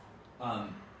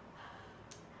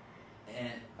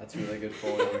 And That's really good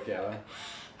Foley work, yeah.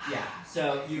 yeah,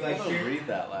 so you like I don't hear breathe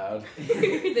that loud.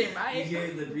 They you might.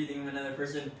 hear the breathing of another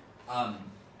person.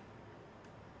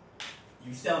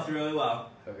 You stealth really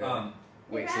well. Okay.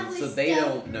 Wait, You're so probably they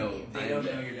stealth don't know. me. They don't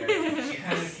know you're there. You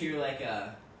kind of hear like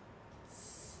a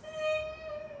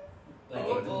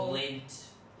Oh. glint.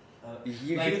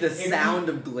 You Like, hear the if you- sound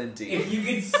of glinting. If you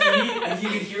could see, if you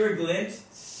could hear a glint,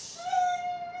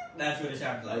 that's what it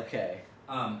sounds like. Okay.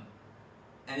 And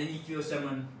then you feel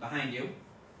someone behind you.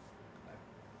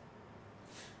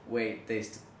 Wait,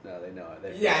 no, they know it.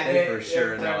 They, Yeah, they they're for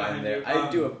sure know behind I'm there. you. I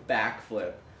do a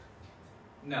backflip.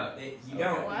 No, you Okay.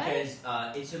 don't What? because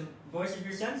it's a voice of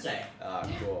your sensei. Ah,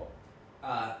 cool.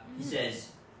 He says,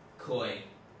 "Koi,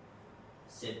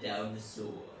 set down the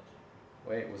sword."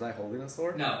 Wait, was I holding a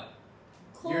sword? No,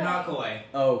 Cool. you're not Koi.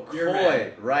 Oh, You're Koi,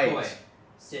 red. right. Koi,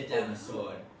 sit down the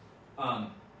sword.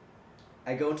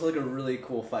 I go into like a really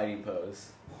cool fighting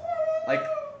pose. Like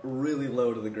really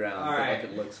low to the ground, but Alright.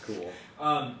 like it looks cool.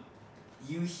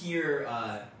 You hear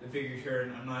the figure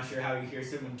turn. I'm not sure how you hear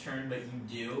someone turn, but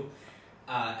you do.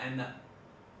 And the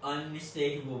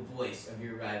unmistakable voice of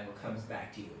your rival comes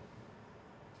back to you.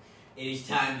 It is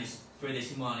time for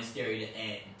this monastery to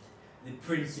end. The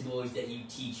principles that you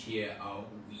teach here are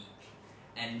weak.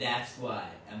 And that's why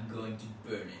I'm going to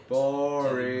burn it. To the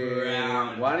Boring.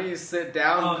 ground. Why don't you sit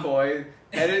down, Koi?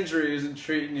 Head injury isn't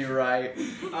treating you right.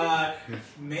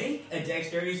 Make a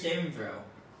dexterity saving throw,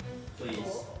 please.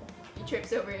 He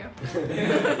trips over you.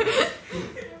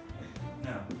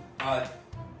 No.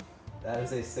 That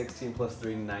is a 16 plus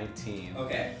 3, 19.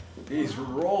 Okay. These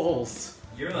rolls.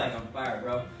 You're like on fire,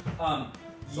 bro.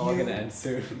 It's all gonna end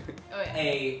soon. Oh yeah.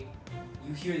 You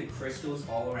you hear the crystals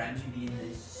all around you being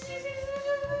this,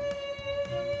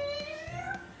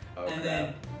 Oh, and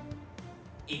then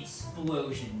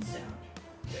explosion sound.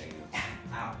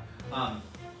 Ow. I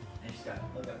just got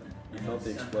look up. You felt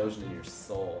the explosion in your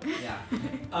soul.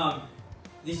 Yeah.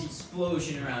 This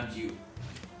explosion around you.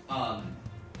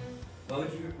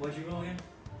 What'd you roll again?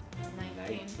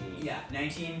 19. Yeah,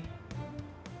 19.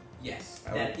 Yes,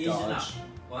 I that would is dodge. enough.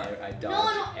 What? I dodged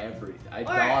No. everything. I Or-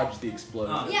 dodged the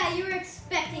explosion. Yeah, you were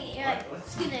expecting it. You're like, What?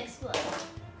 it's gonna explode.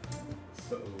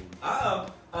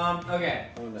 Okay.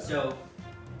 Oh no. So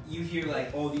you hear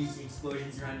like all these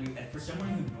explosions around you, and for someone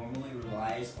who normally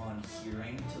relies on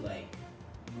hearing to like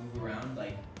move around,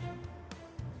 like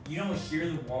you don't hear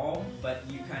the wall, but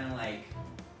you kind of like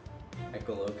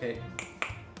Echolocate.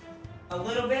 a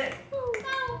little bit,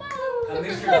 Bow, a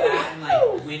mixture of that and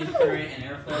like wind current and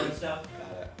airflow and stuff.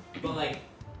 Got it. But like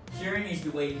hearing is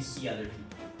the way you see other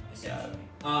people, essentially.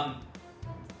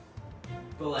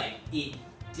 But like it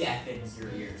deafens your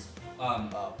ears.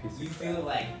 Oh, piece of You crap. feel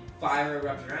like fire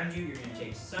erupt around you. You're gonna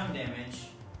take some damage.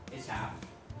 It's half.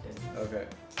 Okay.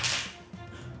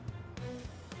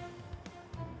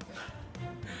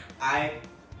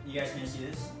 You guys can't see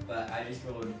this, but I just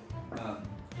rolled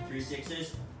 3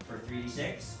 6s for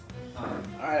 3d6.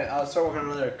 Alright, I'll start working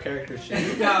on another character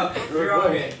sheet. No, Real you're all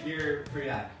quick. good. You're pretty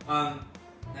high.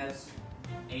 That's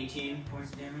 18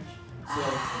 points of damage.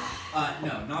 So,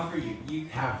 no, not for you. You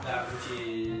have that, which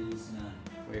is none.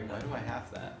 Wait, why do I have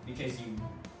that? Because you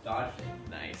dodged it.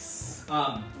 Nice.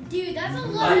 Dude, that's a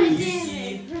lot You of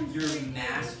see damage. your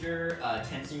master,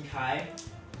 Tenzin Kai,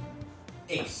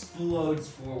 explodes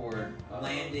forward,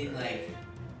 landing like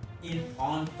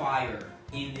on fire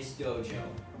in this dojo.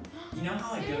 You know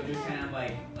how like dojos kind of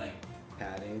like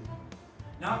Padding.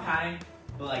 not padding,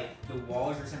 but like the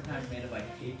walls are sometimes made of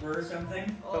like paper or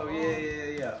something. Oh,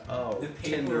 yeah. Oh, The paper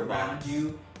tinder around box.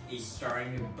 you is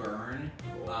starting to burn.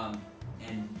 Cool.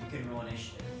 And you can roll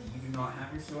initiative. You do not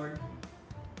have your sword.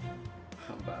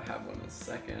 I'm about to have one in a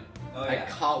second. Oh I yeah.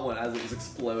 caught one as it was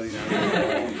exploding out of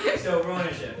the wall. So roll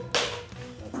initiative.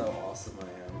 That's how awesome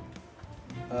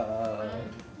I am. No.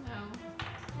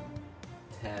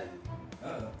 10.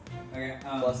 Oh. Okay.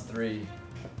 Plus 3.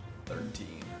 13.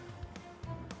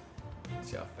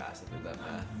 See how fast I did that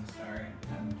math. I'm sorry.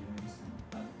 I'm doing some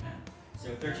other math. So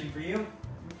 13 for you. How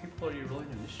many people are you rolling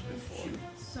initiative for?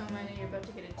 So many, you're about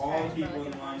to get attacked. All by, people like,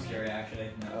 in the an monastery, actually.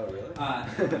 No. Oh, really? Uh,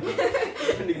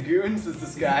 How many goons does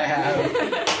this guy have?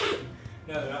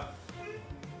 no, they're not.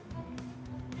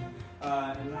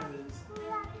 And that is.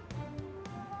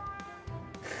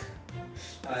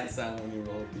 That's the sound when you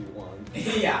roll a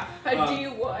D1. Yeah. A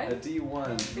D1? A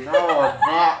D1. No,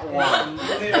 not one.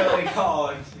 Literally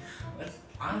called.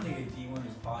 I don't think a D1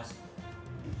 is possible.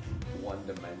 One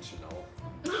dimensional.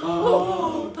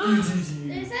 Oh.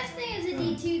 There's such thing as a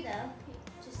D2 though.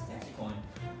 Just That's a like, coin.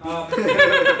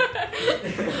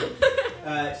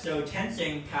 So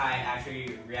Tenzin Kai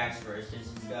actually reacts first, since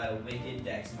he's got a wicked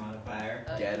dex modifier.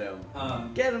 Get him.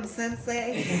 Get him,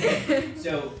 sensei.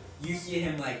 So you see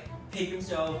him like pick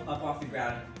himself up off the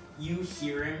ground. You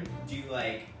hear him do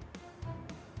like,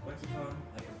 what's it called?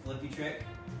 Like a flippy trick,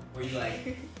 where you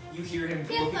like you hear him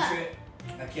flippy Kippa. trick,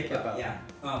 a kip Kippa. up, yeah.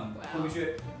 Wow.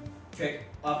 Flippy trick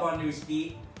up onto his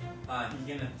feet. He's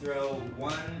gonna throw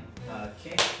one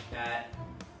kick at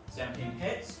 17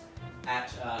 hits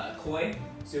at Koi.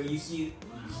 So you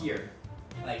hear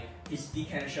like his feet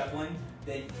kind of shuffling.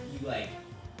 Then you like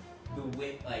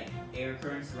the air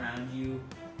currents around you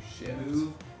Shit.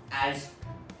 move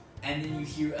and then you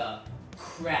hear a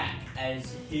crack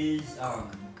as his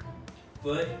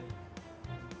foot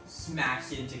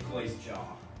smacks into Koi's jaw.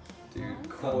 Dude,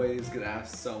 Koi is gonna have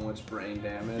so much brain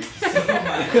damage. So much.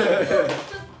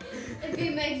 if he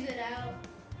makes it out.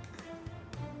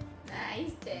 Nah,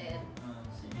 he's dead.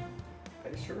 Let's see.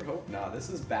 I sure hope not. This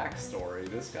is backstory.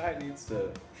 This guy needs to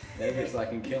make it so I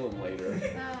can kill him later.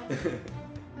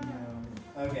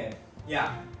 No. Okay.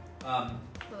 Yeah. Well,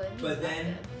 then he's But not then,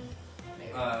 dead.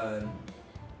 Maybe.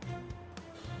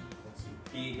 Let's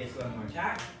see. He gets one more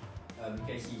attack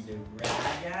because he's a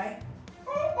rad guy.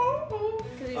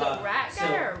 Because he's a rat guy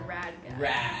so- or a rad guy?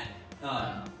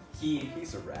 Rad. He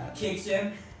Piece of rat. kicks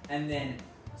him and then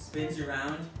spins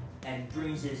around and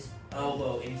brings his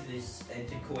elbow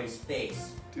into Koi's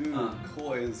face. Dude,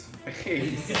 Koi's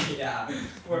face. Yeah.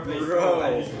 Poor face. Bro.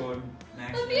 I just rolled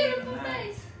max A damage beautiful on that.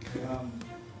 face.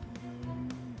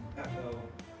 Uh-oh.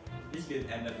 This could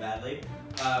end up badly.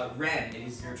 Ren, it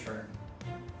is your turn.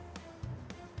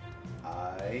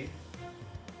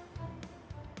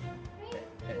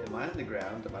 Am I on the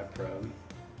ground? Am I prone?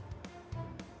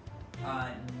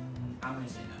 I'm gonna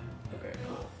say no. Okay,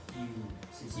 cool. you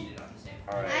succeeded on the save.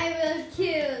 All right. I will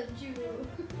kill you.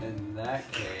 In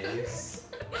that case,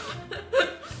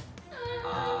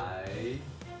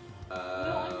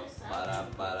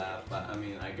 I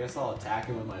mean, I guess I'll attack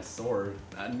him with my sword.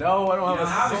 No, I don't You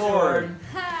have don't a sword.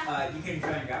 You can try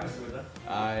and grab a sword though.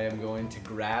 I am going to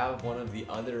grab one of the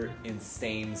other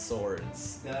insane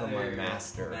swords The from my other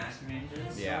master. Master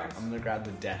ninjas. Yeah, swords? I'm gonna grab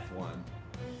the death one.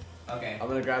 Okay. I'm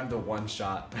gonna grab the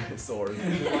one-shot sword.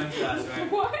 The one shot,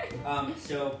 right? What?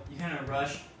 So you kind of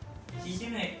rush. He's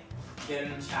gonna get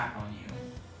an attack on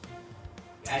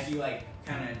you. As you like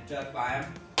kind of duck by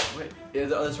him. Wait, are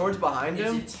the swords behind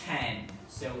him? It's a 10,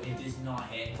 so it does not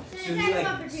hit. It's So an he attack of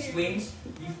like opportunity. swings.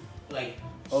 You like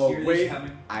Oh, hear wait. this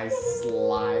coming. I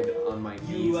slide on my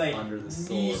You knees like under the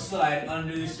knee sword. slide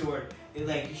under the sword. It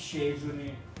like shaves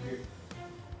when your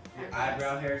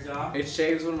eyebrow hairs off. It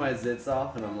shaves one of my zits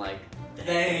off, and I'm like,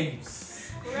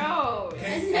 Thanks. Gross.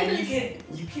 And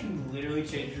you can literally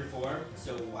change your form.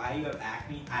 So why you have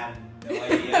acne, I have no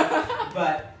idea.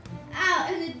 But Ow,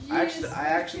 and the juice. I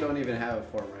actually don't even have a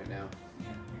form right now. yeah,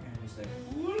 you're kind of just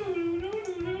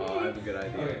like. Oh, I have a good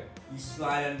idea. Okay, you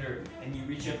slide under and you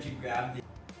reach up to grab the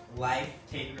life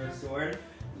taker sword,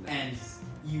 and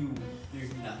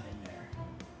there's nothing there.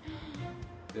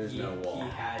 There's no wall. He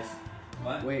has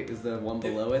what? Wait, is the one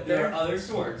below it There are there? other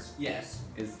swords. Yes.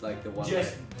 Is like the one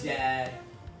Just dead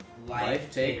life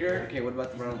taker? Okay, what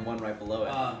about the one right below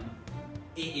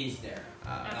it? It is there.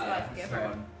 That's life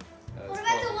giver. What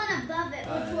about the one above it,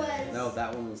 which was? No,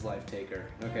 that one was life taker.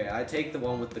 Okay, I take the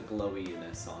one with the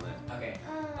glowiness on it. Okay.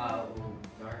 Uh,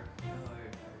 Dark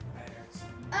color,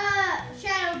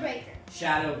 Shadow Breaker.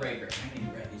 Shadow Breaker. I need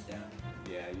to write these down.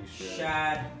 Yeah, you should.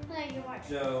 Shadow Like you watch.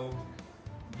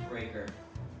 Breaker.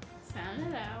 Sound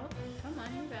it out. Come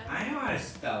on, you got I know how to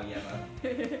spell Yeva.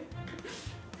 it.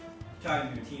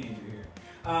 Talking to a teenager here.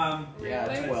 Yeah,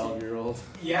 Really? 12-year-old.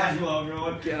 Yeah,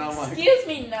 12-year-old. Get on my. Excuse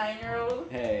me, 9-year-old.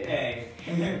 Hey.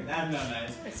 Hey, that's not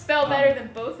nice. I spell better than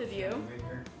both of you.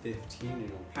 Breaker.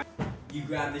 15-year-old. You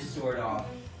grab this sword off,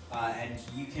 and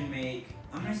you can make.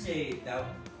 I'm gonna say that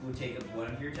would take up one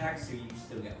of your attacks, so you can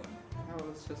still get one. Oh,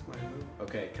 it's just my move.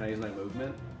 Okay, can I use my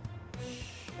movement?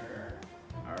 Sure.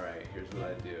 Alright, here's what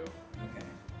I do. Okay.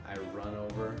 I run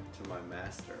over to my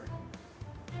master.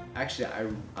 Actually,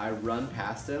 I run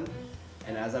past him,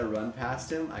 and as I run past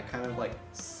him, I kind of like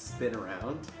spin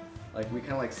around. Like we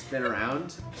kind of like spin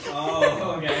around,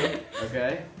 Oh, okay.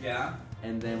 okay? Yeah.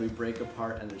 And then we break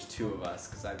apart, and there's two of us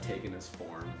because I've taken his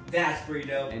form. That's pretty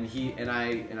dope. And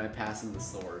I pass him the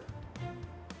sword.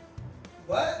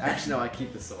 What? Actually, no, I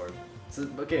keep the sword. So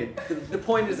okay, the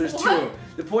point is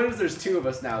the point is there's two of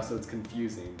us now, so it's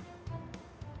confusing.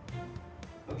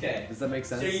 Okay. Does that make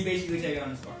So sense? you basically take on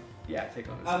his farm. Yeah, take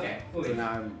on his Okay. sword. Cool. So now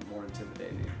I'm more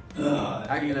intimidating. Ugh,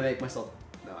 I'm gonna make myself.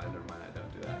 No, never mind. I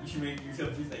don't do that. You should make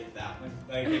yourself just like that one.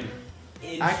 Like an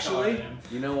inch Actually, taller than him.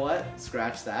 you know what?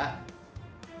 Scratch that.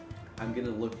 I'm gonna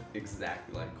look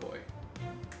exactly like Koi. So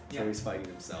Yeah. he's fighting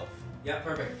himself. Yeah,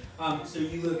 perfect. So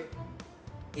you look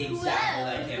exactly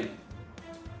Whoa. like him.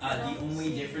 The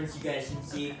only difference you guys can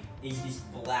see is this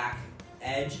black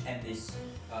edge and this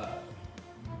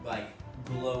like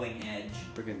glowing edge.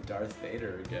 Freaking Darth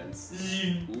Vader against.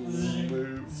 Zoom,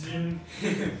 zoom, zoom.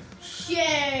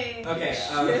 Shame. Okay.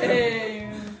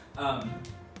 Shame.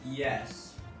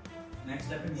 Yes.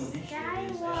 Next up in the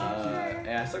initiative is Skywalker.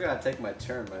 Yeah, I still gotta take my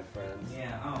turn, my friends.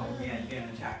 yeah. Oh, yeah. You get an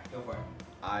attack. Go for it.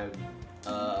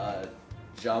 I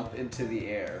jump into the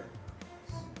air,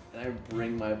 and I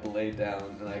bring my blade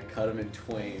down, and I cut him in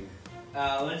twain.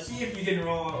 Let's see if you can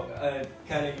roll a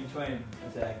cutting in twain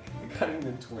attack. Cutting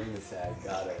in twain attack.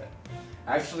 Got it.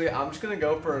 Actually, I'm just gonna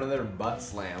go for another butt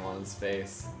slam on his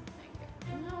face.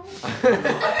 No.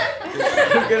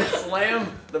 I'm gonna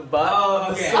slam the butt Oh,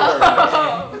 of the okay. sword.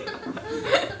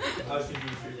 I was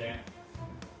confused for a second.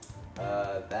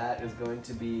 That is going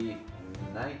to be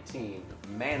 19.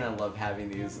 Man, I love having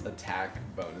these attack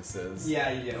bonuses.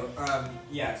 Yeah, you do.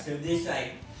 Yeah, so this,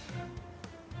 like,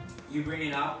 you bring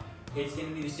it up, it's gonna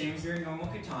be the same as your normal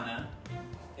katana,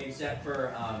 except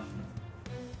for,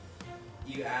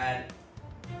 you add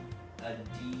a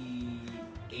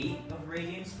d8 of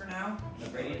radiance for now,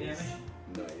 of radiant Nice. damage.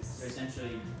 So Nice.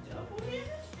 essentially double damage,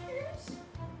 I guess?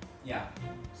 Yeah.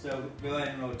 So go ahead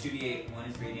and roll 2d8. One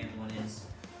is radiant, one is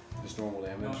Just normal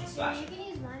damage. normal Yeah, slash. you can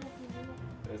use mine if you need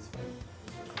it. It's fine.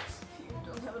 If you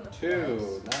don't have enough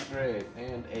 2, not great,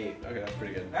 and 8. Okay, that's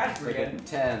pretty good. That's pretty Okay, good.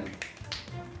 10.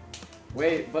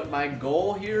 Wait, but my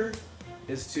goal here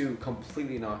is to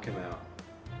completely knock him out.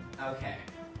 Okay.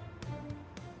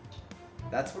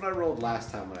 That's what I rolled last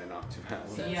time when I knocked him out.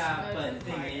 So Yeah, smooth but and the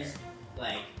thing harder. is,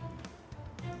 like,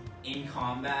 in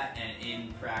combat and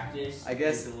in practice, I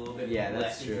guess- there's a little bit yeah, less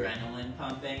that's true. adrenaline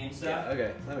pumping and stuff. Yeah,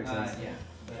 okay, that makes sense.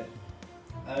 Yeah,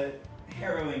 but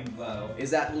harrowing blow.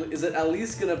 Is it at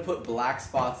least gonna put black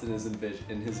spots in his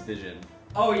vision?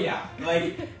 Oh yeah,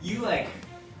 like you like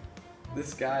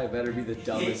This guy better be the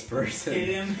dumbest person hit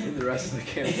him in the rest of the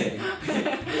campaign.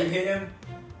 you hit him,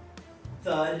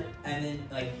 thud, and then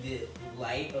like the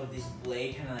light of this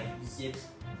blade kind of like zips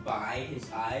by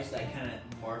his eyes, like kind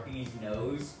of marking his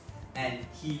nose, and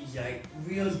he's like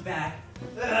reels back.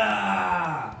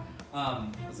 Ah!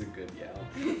 That was a good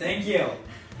yell. Thank you.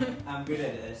 I'm good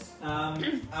at this. I'm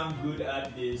good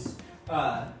at this.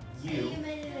 You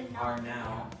made it a are knock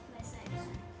now. by saying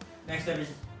that. Next up is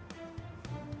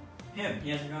him. He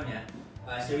hasn't gone yet.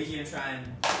 So he's gonna try and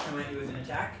come at you with an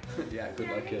attack. Yeah, good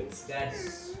luck, kids.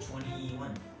 That's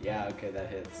 21. Yeah, okay, that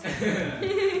hits.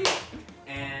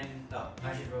 And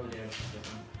I should roll it out.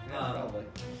 Yeah, probably.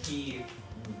 He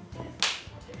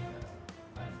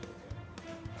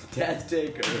Death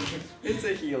Taker. It's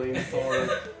a healing sword.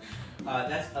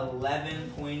 that's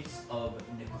 11 points of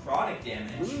necrotic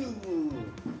damage.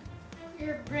 Ooh.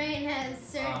 Your brain has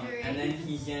surgery. And then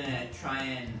he's gonna try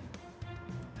and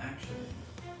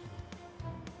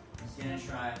he's gonna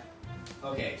try.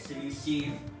 Okay, so you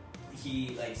see,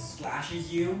 he like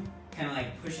slashes you, kind of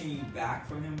like pushing you back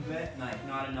from him a bit, like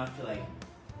not enough to like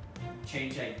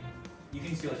change. Like you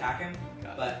can still attack him,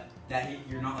 Got it. but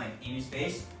you're not like in his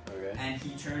face. Okay. And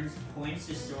he points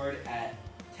his sword at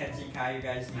Tetsukai, your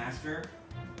guys' master,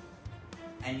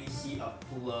 and you see a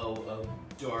flow of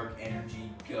dark energy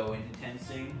go into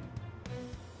Tensing,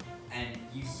 and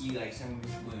you see like some of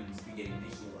his wounds beginning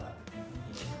to heal up, and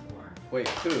he has more. Wait,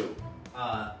 who?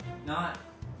 Not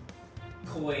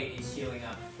Koi is healing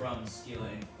up from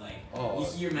stealing. Like Oh, you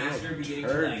see your master little beginning to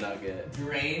turd like nugget.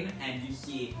 drain, and you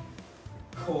see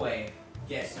Koi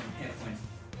get some hit points.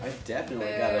 I definitely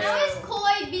Boo. gotta. How is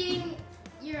Koi being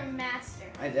your master?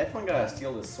 I definitely gotta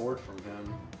steal this sword from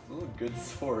him. It's a good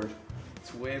sword.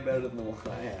 It's way better than the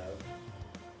one I have.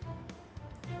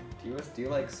 Do you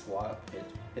like swap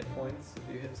hit points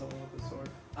if you hit someone with the sword?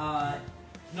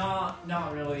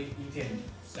 Not really. You can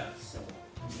suck. So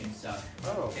you can suck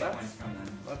Oh, hit points from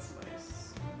them that's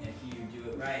nice. if you do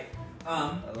it right.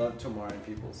 I love Tomari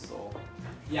people's soul.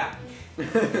 Yeah.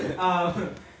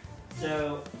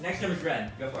 So next up is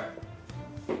Red. Go for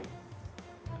it.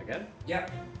 Again?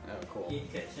 Yep. Oh, cool.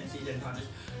 Since he's unconscious,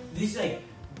 this like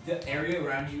the area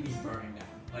around you is burning down.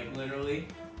 Like literally,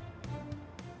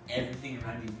 everything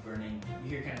around you is burning. You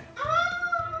hear kind of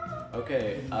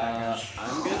Okay,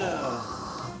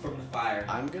 from the fire.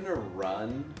 I'm gonna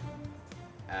run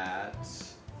at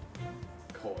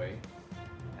Koi,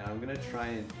 and I'm gonna try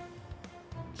and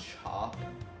chop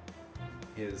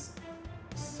his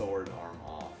sword arm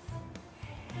off.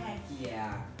 Heck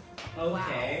yeah.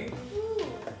 Okay.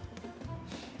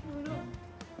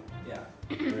 Yeah.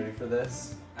 You ready for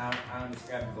this? I don't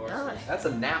describe the Oh. horse. That's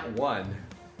a nat 1.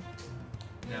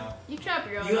 No. You chop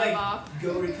your own You like arm off.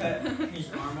 go to cut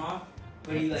his arm off,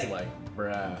 but he It's like like,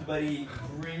 bruh. but he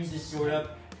brings his sword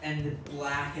up, and the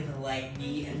black and the light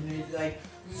meet, and it's like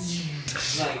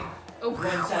Oh,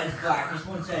 one side's blackness,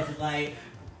 one side's light,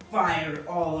 fire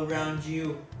all around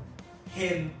you.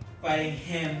 Him fighting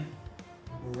him,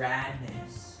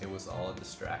 radness. It was all a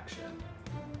distraction.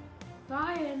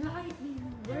 Fire,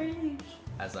 lightning, rage.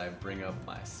 As I bring up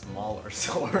my smaller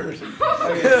sword.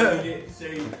 Okay, so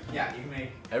you can make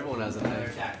Everyone has a another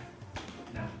knife. attack.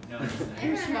 No one's a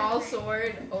Your knife. small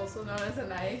sword, also known as a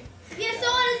knife. Yes,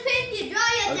 someone is pinned you. Draw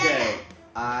your Okay, dagger.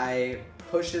 I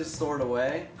push his sword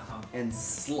away Uh-huh. and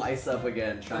slice up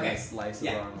again, trying Okay, to slice his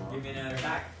yeah. arm off. Give me another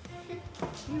attack.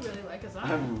 You really like his arm.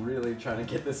 I'm really trying to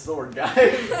get this sword, guys.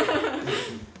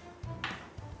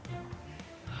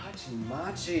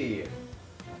 Hachimachi.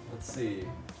 Let's see.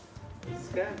 Is this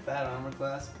guy in bad armor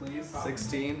class, please? Probably.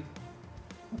 16.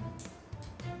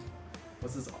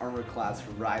 What's his armor class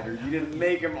for Ryder? You didn't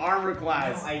make him armor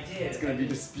class. No, I did. It's gonna be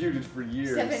disputed for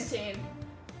years. 17.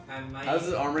 I might. How's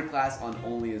his armor class on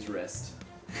only his wrist?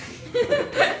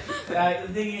 The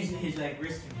thing is, his like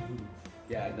wrist can move.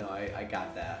 Yeah, no, I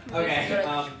got that.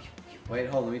 Okay. Wait,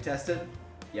 hold on, let me test it.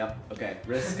 Yep, okay.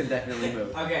 Wrists can definitely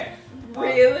move. Okay.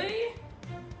 Really?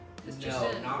 It's No,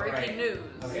 just a not breaking right. news.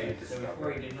 Okay. So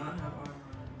before he did not have armor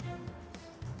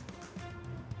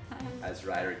on. As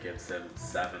Ryder gives him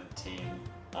 17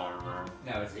 armor.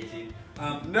 No, it's 18.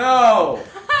 No!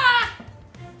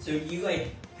 So you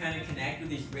like kind of connect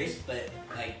with his wrist, but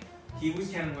like he was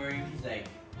kind of wearing his like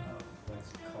what's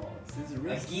it called? His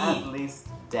wrist gi. at least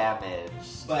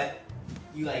damaged. But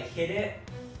you like hit it,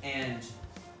 and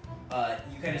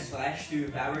you kind of slash through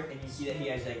the fabric, and you see that he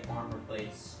has like armor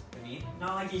plates beneath.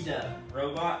 Not like he's a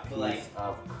robot, but like Piece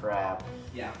of crap.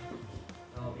 yeah.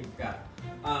 Oh, big crap.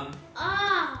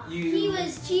 He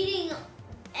was cheating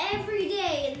every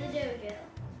day in the dojo.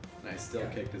 And I still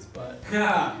kicked his butt. He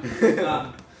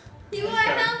wore a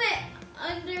helmet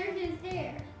under his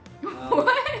hair.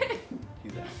 What?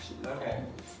 He's actually Okay. bald.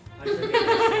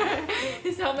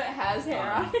 His helmet has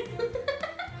hair on it.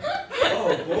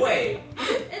 Oh boy.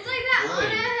 It's like that Boy.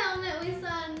 Anna helmet we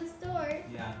saw in the store.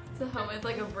 Yeah. It's a helmet with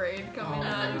like a braid coming Oh,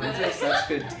 out of These are it. such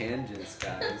good tangents,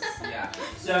 guys. Yeah.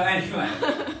 So anyway,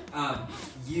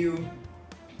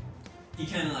 he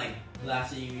kind of like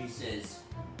laughs at you and he says,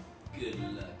 "Good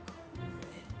luck,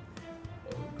 Ren."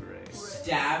 Oh, great.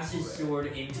 Stabs his sword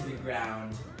into the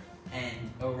ground, and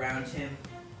around him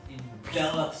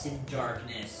envelops in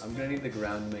darkness. I'm gonna need the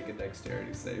ground to make a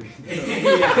dexterity saving.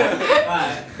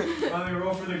 yeah. Want me to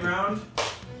roll for the ground?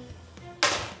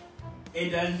 It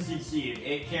doesn't succeed.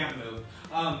 It can't move.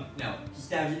 No. He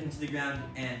stabs it into the ground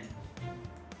and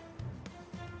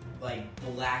like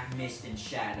black mist and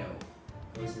shadow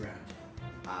goes around him.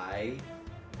 I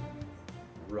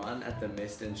run at the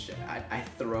mist and shadow. I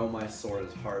throw my sword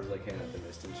as hard as I can at the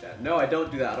mist and shadow. No, I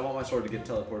don't do that. I don't want my sword to get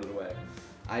teleported away.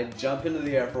 I jump into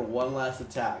the air for one last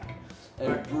attack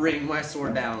and bring my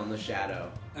sword down on the shadow.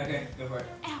 Okay, go for it.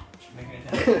 Ouch. Make an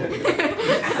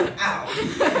attack. Ow!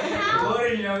 What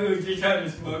did you know he was just having a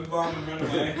smoke bomb and run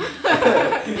away?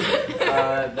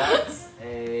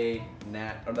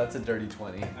 That's a that's a dirty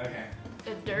 20. Okay.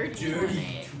 A dirty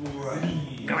Dirty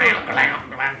 20. 20.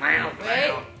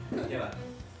 Wait. Yeah.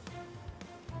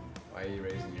 Why are you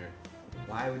raising your?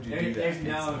 Why would you There- do that? there's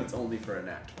no- It's only for a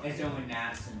nat 20. It's only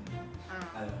gnats and Oh,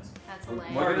 other ones. that's a We're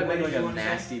lame. gonna What make did like you a wanna say?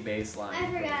 nasty baseline. I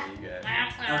for forgot. you guys.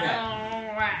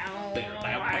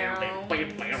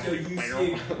 So you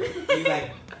see, you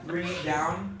like bring it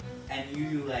down, and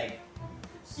you like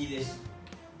see this.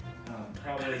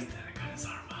 Probably I got his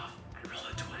arm off. I rolled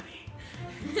a 20.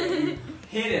 you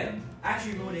hit him.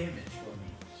 Actually, roll damage for me.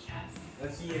 Yes.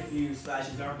 Let's see if you slash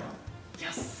his arm off.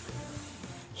 Yes.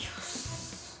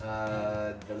 2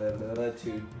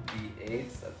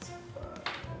 d8s. That's 5.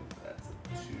 That's a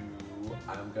 2.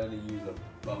 I'm gonna use a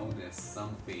bonus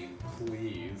something,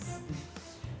 please.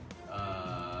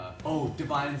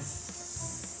 Divine.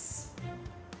 Spike.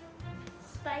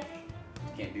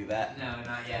 Can't do that. No,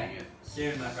 not Dang yet. it.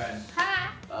 Soon, my friend.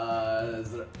 Ha!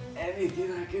 Is there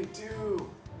anything I can do?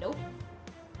 Nope.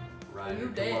 Ryder, You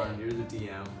come did. on, you're the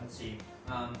DM. Let's see.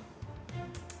 A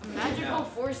magical No.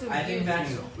 force of I think youth.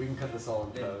 that's We can cut this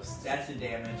all in post. that's the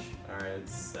damage. Alright,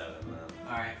 it's 7 then.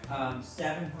 All right.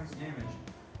 7 points of damage.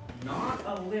 Not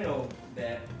a little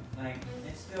bit. Like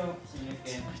it's still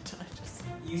significant.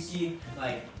 You see,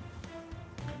 like,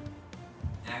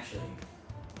 actually,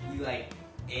 you like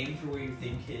aim for where you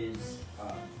think his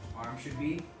arm should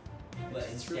be, but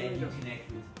It's instead really you don't-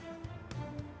 connect with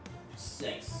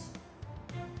 6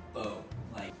 bow,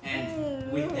 like,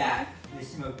 and with that, the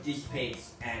smoke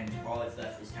dissipates, and all that's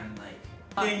left is kind of like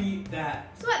thing you, that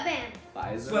Sweatband.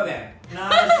 Bison? sweatband,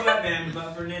 not a sweatband,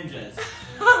 but for ninjas.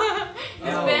 His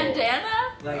No. bandana?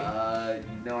 Like,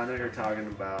 No, I know what you're talking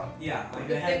about. yeah, like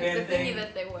The the thingy headband thing.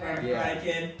 that they wear. Or Yeah. Karate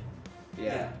Kid.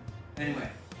 Yeah. Anyway,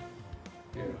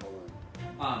 Here, hold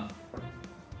on.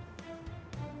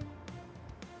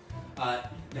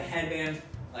 the headband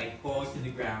like falls to the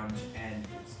ground and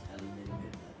it's a little bit bloody.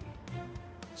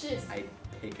 Just, I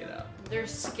pick it up.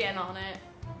 there's skin on it.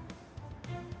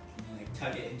 And you like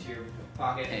tuck it into your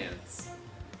pocket. Pants.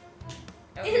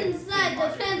 Inside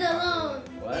the pantalone.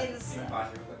 What? Can you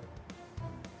pause real quick?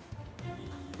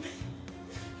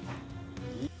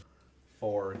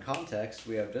 For context,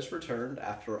 we have just returned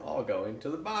after all going to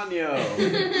the banyo.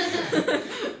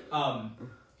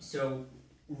 So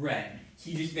Ren,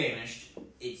 he just vanished.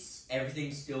 It's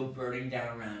everything's still burning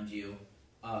down around you.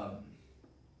 I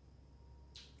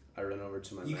run over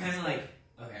to my You kind master. of like,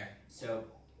 okay, so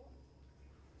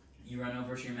you run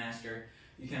over to your master.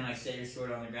 You kind of like set your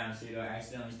sword on the ground so you don't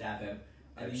accidentally stab him.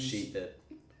 I then you sheath it.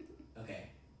 Okay,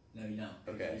 no, you don't.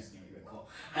 Okay. This is gonna be really cool.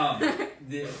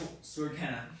 The sword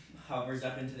kind of hovers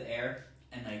up into the air,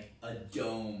 and like a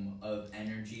dome of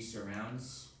energy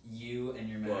surrounds you and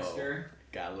your Whoa. master,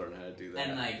 Gotta learn how to do that.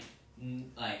 and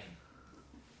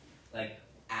like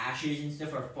ashes and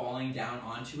stuff are falling down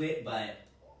onto it, but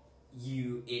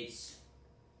you're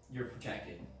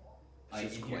protected. Like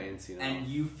Just in here. glance, you know. And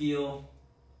you feel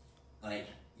like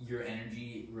your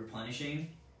energy replenishing,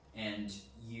 and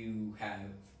you have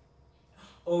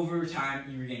over time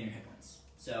you regain your hit points.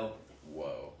 So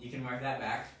Whoa. you can mark that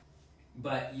back,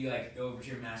 but you like go over to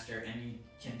your master and you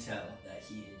can tell that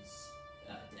he is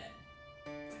dead.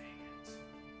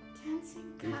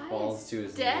 Tenzin He Kai falls is to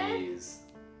his dead? knees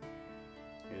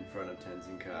in front of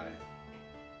Tenzin Kai.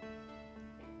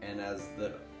 And as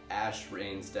the ash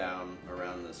rains down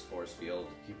around this force field,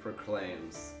 he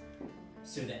proclaims,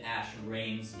 So the ash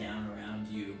rains down around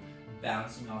you,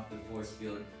 bouncing off the force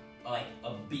field. Like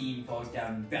a beam falls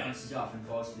down, bounces off, and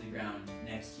falls to the ground.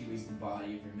 Next to you is the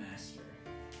body of your master.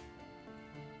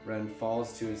 Ren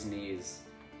falls to his knees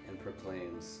and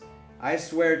proclaims, I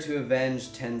swear to avenge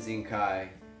Tenzin Kai,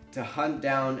 to hunt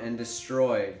down and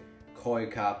destroy Koi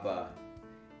Kappa,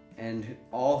 and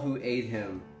all who aid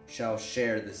him shall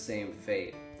share the same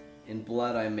fate. In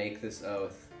blood I make this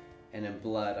oath, and in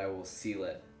blood I will seal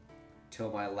it.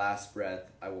 Till my last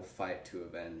breath I will fight to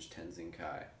avenge Tenzin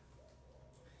Kai.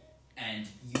 And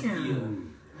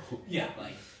you feel,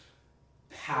 like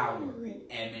power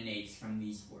emanates from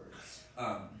these words.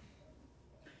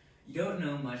 You don't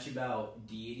know much about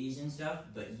deities and stuff,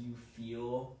 but you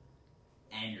feel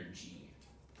energy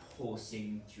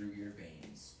pulsing through your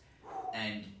veins.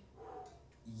 And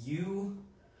you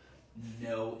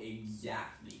know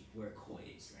exactly where Koi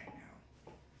is right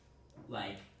now.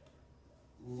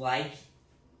 Like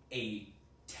a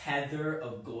tether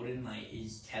of golden light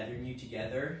is tethering you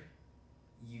together,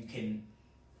 you can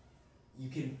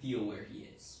feel where he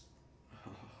is.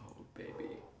 Oh, baby.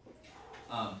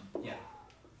 Yeah.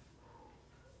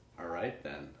 Alright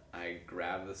then. I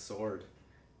grab the sword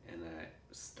and I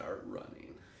start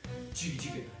running.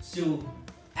 So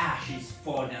ashes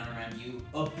fall down around you.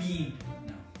 A beam.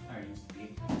 No, I already used the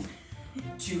beam.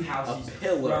 Two houses A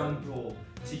pillar. crumble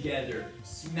together,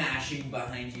 smashing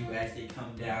behind you as they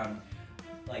come down.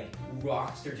 Like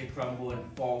rocks start to crumble and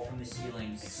fall from the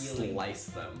ceiling. Slice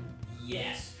them.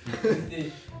 Yes. With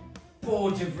the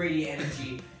bulge of radiant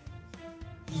energy,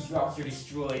 these rocks are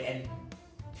destroyed and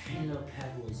tiny little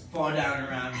pebbles fall down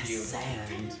around you.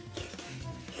 Sand.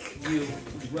 You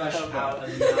rush out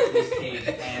of the mountainous cave,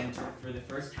 and for the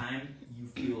first time, you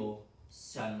feel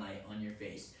sunlight on your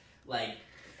face. Like,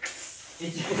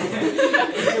 it's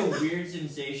a weird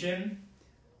sensation,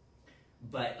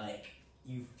 but, like,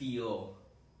 you feel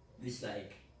this,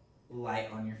 like, light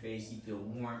on your face. You feel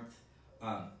warmth.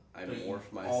 I But you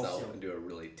morph myself also- into a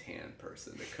really tan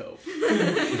person to cope.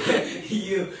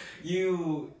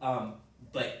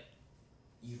 But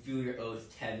you feel your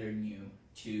oath tethering you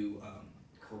to,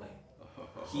 Koi.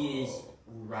 He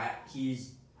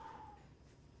is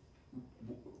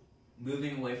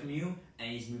moving away from you,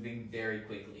 and he's moving very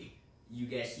quickly. You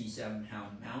guess he somehow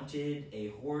mounted a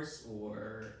horse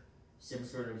or some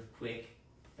sort of quick,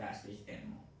 fast-paced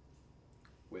animal.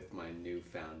 With my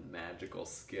newfound magical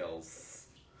skills,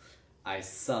 I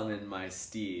summon my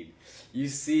steed. You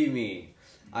see me.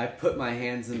 I put my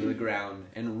hands into the ground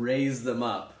and raise them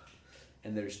up,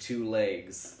 and there's two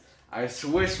legs. I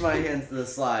swish my hands to the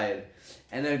side,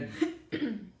 and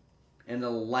a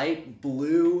light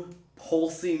blue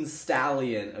pulsing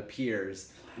stallion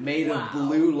appears, made of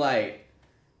blue light.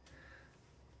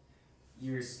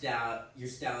 Your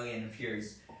stallion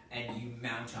appears, and you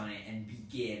mount on it and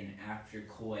begin after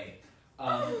Koi.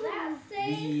 That's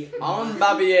safe. On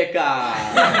Babieka!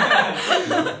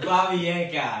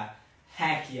 Babieka.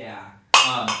 Heck yeah.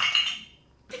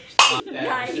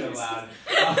 That was so loud.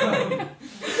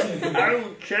 I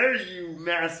will carry you,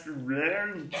 Master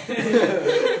Ren.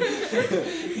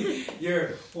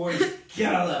 Your horse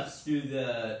gallops through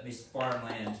this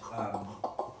farmland.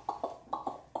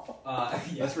 Yeah.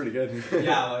 That's pretty good.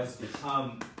 Yeah, it was.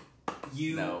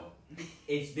 No.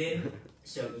 It's been,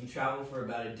 so you travel for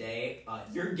about a day.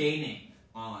 You're gaining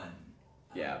on.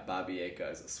 Yeah, Babieka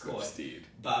is a swift Koi. steed.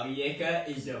 Babieka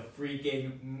is a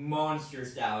freaking monster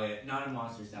stallion. Not a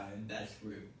monster stallion, that's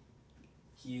rude.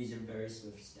 He is a very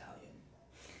swift stallion.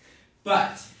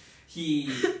 But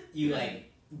you like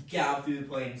gallop through the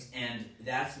plains, and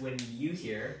that's when you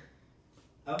hear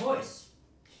a voice.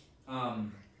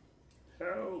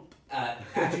 Help.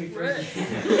 Actually, first you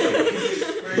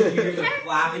hear the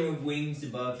flapping of wings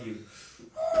above you.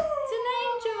 It's an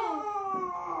angel.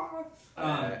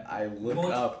 I look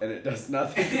multi- up and it does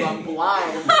nothing. I'm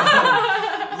blind.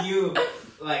 You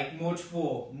like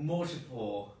multiple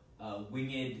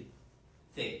winged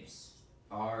things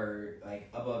are like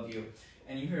above you,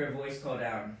 and you hear a voice call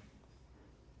down.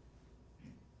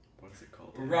 What is it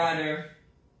called? Ryder.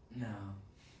 No.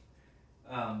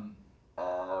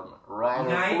 Ryder,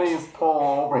 Knight. please pull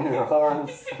over your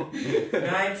horse.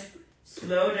 Knight,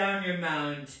 slow down your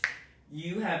mount.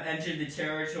 You have entered the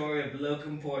territory of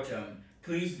Locum Portum.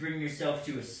 Please bring yourself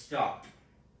to a stop.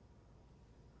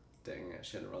 Dang, I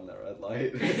shouldn't run that red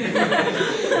light.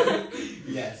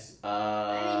 Yes.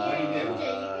 I mean, you're MJ,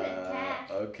 you could attack.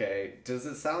 Okay. Does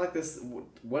it sound like this?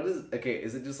 What is? Okay.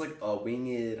 Is it just like a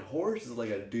winged horse? Is it like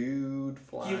a dude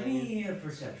flying? Give me a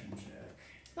perception check.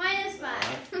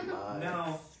 -5. Not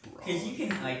No, because strong. you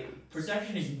can like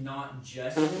perception is not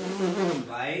just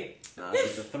right.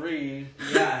 It's a 3.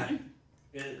 Yeah.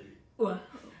 Wow.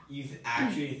 You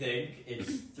actually think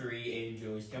it's 3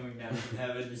 angels coming down from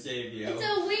heaven to save you. It's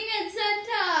a winged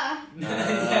centaur.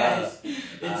 Yes,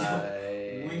 it's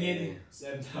a winged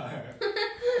centaur.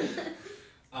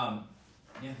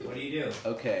 Yeah. What do you do?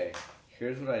 Okay.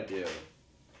 Here's what I do.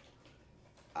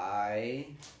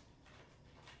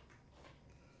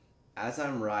 As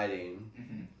I'm riding,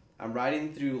 Mhm. I'm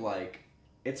riding through like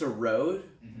it's a road,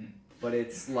 Mhm. but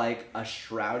it's like a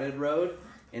shrouded road.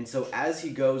 And so as he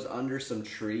goes under some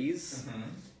trees,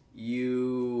 Mhm.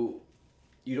 you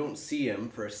don't see him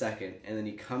for a second, and then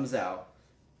he comes out,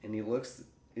 and he looks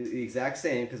the exact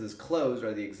same because his clothes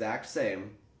are the exact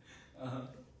same, Uh-huh.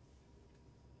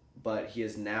 but he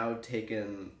has now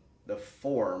taken the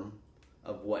form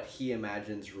of what he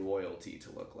imagines royalty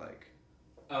to look like.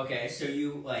 Okay, so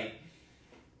you like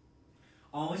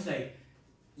almost like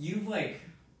you've like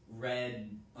read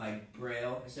like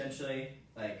Braille essentially,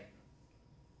 like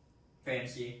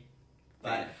fantasy,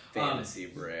 but Fantasy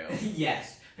Braille.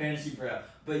 yes, fantasy Braille.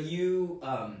 But you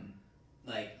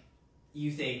like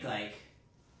you think like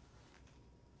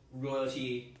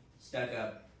royalty stuck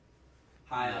up,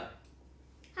 high up,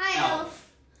 Hi, elf.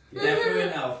 definitely an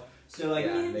elf. So like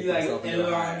Yeah, make you like myself into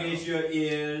a high elongate elf. your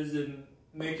ears and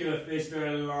make your face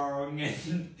very long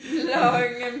and Long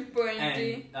and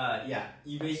pointy. and yeah,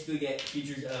 you basically get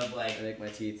features of like I make my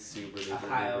teeth super A duper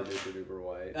high duper elf. duper duper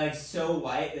white. like so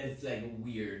white that it's like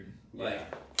weird. Like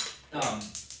Yeah.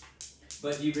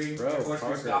 but do you bring Bro, your horse to a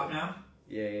Parker. stop now?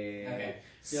 Yeah. Okay.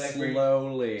 So like bring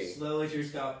Slowly. slowly to a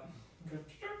stop.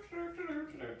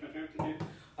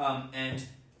 And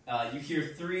you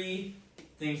hear 3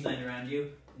 things landing around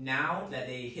you. Now that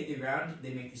they hit the ground,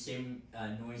 they make the same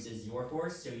noise as your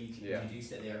horse, so you can Yeah. deduce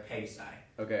that they are Pegasi.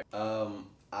 Okay.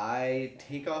 I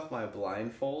take off my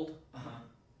blindfold, Uh-huh.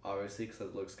 obviously, because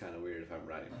it looks kind of weird if I'm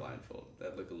riding blindfold.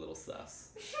 That'd look a little sus.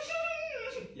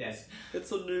 Yes.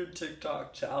 It's a new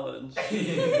TikTok challenge.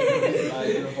 Okay,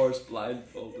 Ride your horse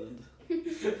blindfolded.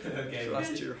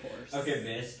 Trust your horse. Okay,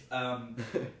 Bisk.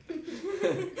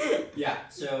 Yeah,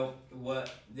 so what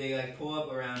they like pull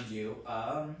up around you.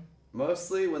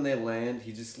 Mostly when they land,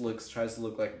 he just tries to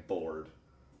look like bored.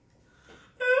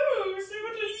 Oh, so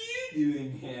what are you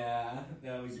doing here?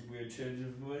 That was a weird change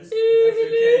of voice.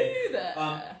 That's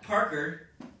okay. Parker,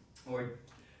 or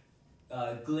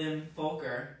Glim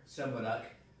Folker Sumbaduck,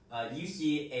 you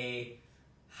see a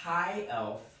high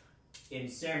elf in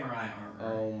samurai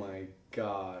armor Oh my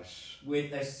gosh.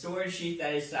 with a sword sheath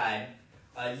at his side.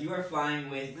 You are flying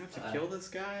with I have to kill this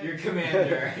guy? your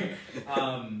commander,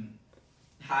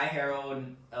 High Herald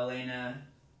Elena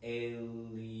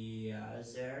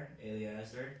Eliezer.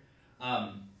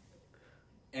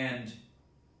 And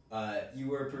you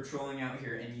were patrolling out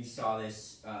here and you saw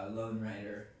this lone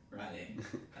rider riding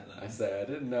alone. I said,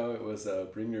 I didn't know it was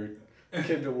bring your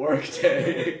kid to work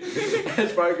day.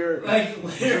 As Parker Like,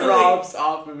 literally. drops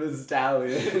off of his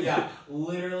stallion. Yeah,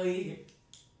 literally,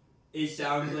 it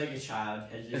sounds like a child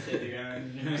has just hit the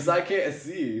ground. Because I can't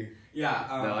see. Yeah,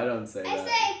 No, I don't say I that.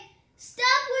 say, stop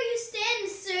where you stand,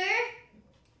 sir.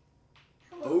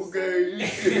 Hello, Okay.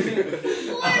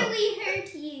 Before we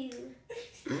hurt you.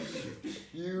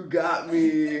 You got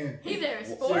me. Hey there,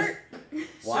 sport.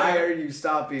 Why Sir. are you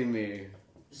stopping me?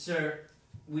 Sir,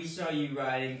 we saw you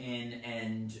riding in,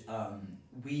 and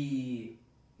we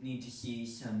need to see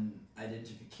some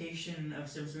identification of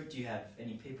some sort. Do you have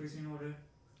any papers in order?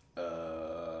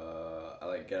 I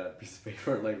like get a piece of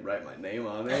paper and like write my name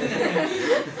on it.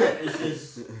 It's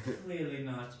just clearly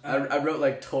not. I wrote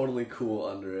like totally cool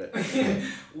under it.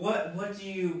 Why are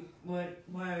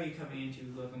you coming into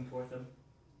looking for them?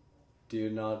 Do you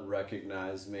not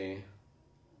recognize me?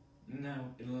 No,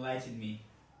 enlighten me.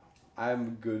 I'm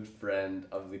a good friend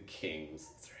of the kings.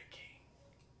 Is there a king?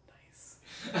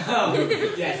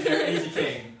 Nice. Yes, there is a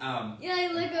king. Yeah, I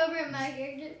look over at my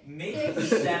character. Make a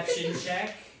perception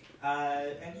check,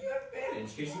 and you have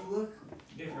advantage because you look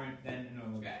different than a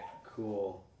normal guy.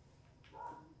 Cool.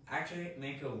 Actually,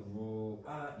 make a roll.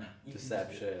 No. You can just do it.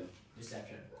 Deception.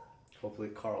 Deception. Hopefully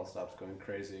Carl stops going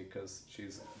crazy because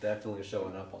she's definitely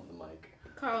showing up on the mic.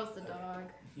 Carl's the dog.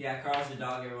 Yeah, Carl's the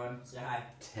dog, everyone. Say hi.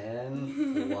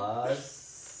 10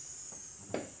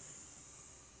 plus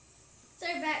It's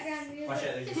our background music. Watch out,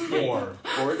 there's a snake. 4.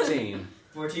 14.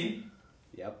 14?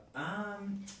 Yep.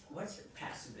 What's your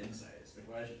passive insight is the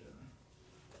question.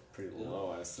 Pretty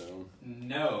low, I assume.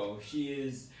 No, she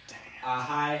is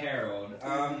Hi, Harold.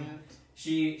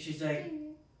 She's like,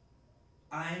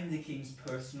 I'm the king's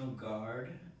personal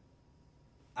guard.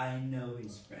 I know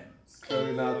his friends.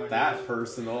 Clearly not that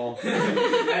personal.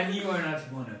 And you are not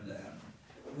one of them.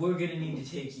 We're gonna need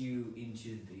to take you into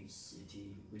the big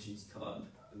city, which is called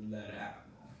Laram.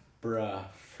 Bruh,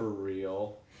 for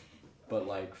real. But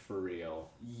like for real.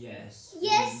 Yes.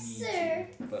 Yes, we need sir.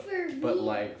 But For but real.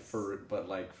 like for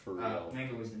to. real.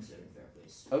 Make a wisdom saving throw,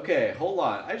 please. Okay, hold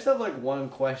on. I just have like one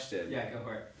question. Yeah, go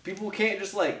for it. People can't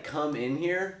just like come in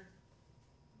here.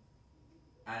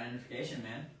 Identification,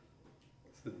 man.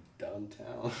 It's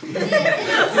downtown.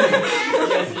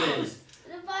 Yes, it is.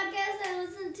 The podcast I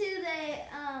listened to, they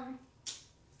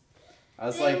I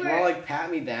was They like, were- more like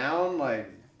pat me down, like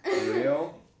for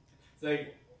real. It's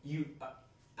like you.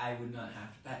 I would not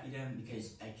have to pat you down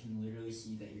because I can literally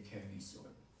see that you're carrying a sword.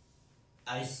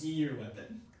 I see your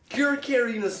weapon. You're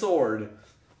carrying a sword.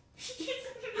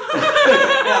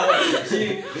 No,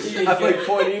 she I'm like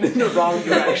pointing in the wrong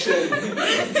direction.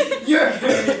 You're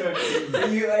carrying a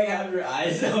and you like have your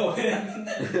eyes open.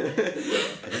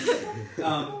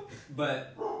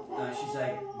 But she's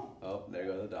like, Oh, there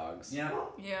go the dogs. yeah,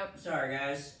 Yep. sorry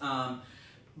guys.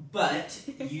 But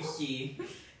you see,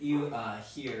 you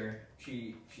hear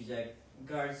she's like,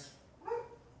 guards,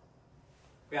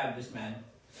 grab this man.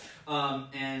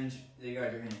 And the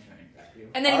guards are gonna try and grab you.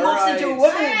 And then he All morphs into a right.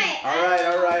 woman.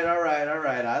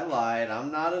 Alright. I lied.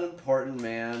 I'm not an important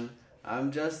man.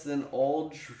 I'm just an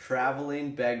old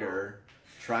traveling beggar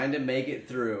trying to make it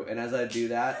through. And as I do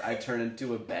that, I turn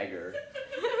into a beggar.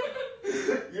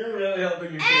 You're really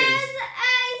helping your As case.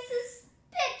 I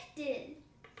suspected.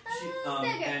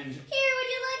 Beggar. And Here, would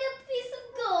you like a piece of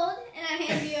gold? And I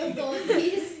hand you a gold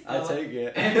piece. I take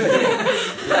it.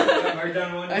 Mark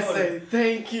down one I gold. say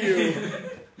thank you.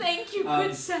 Thank you,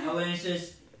 good sir. Elena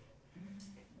says,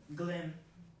 Glim.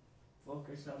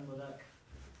 Volker Stumbleduck.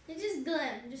 It's just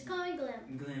Glim. Just call me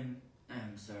Glim. Glim.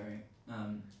 I'm sorry.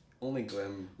 Only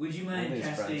Glim. Would you mind Only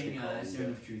his friends casting can call him Zone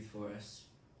Glim. of Truth for us?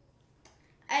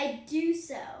 I do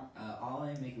so. All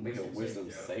I make a Make a wisdom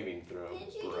wisdom saving throw. saving throw.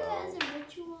 Didn't you do bro. that as a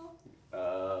ritual?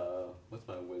 What's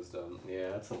my wisdom?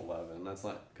 Yeah, that's an 11. That's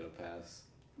not gonna pass.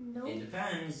 Nope. It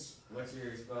depends. What's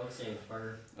your spell save,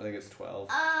 Parker? I think it's 12.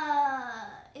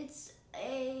 It's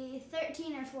a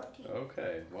 13 or 14.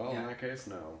 Okay, well, Yeah. in that case,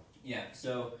 no. Yeah,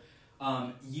 so,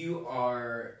 you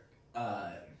are,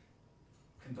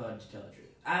 compelled to tell the truth.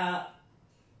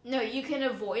 No, you can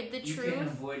avoid the You truth, can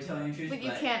avoid telling the truth, but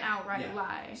you can't outright yeah.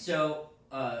 lie. So,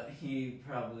 she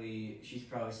probably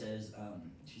says,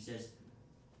 she says,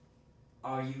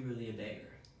 are you really a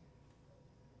beggar?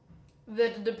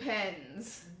 That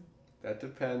depends. That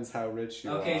depends how rich you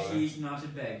Okay, are. she's not a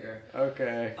beggar.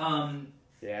 Okay. Will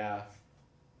Yeah.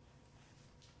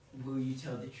 you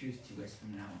tell the truth to us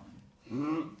from now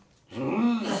on?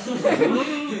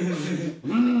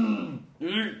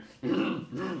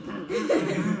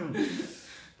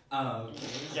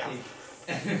 Okay.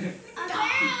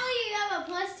 Apparently, you have a +2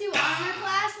 armor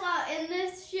class while in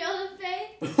this Shield of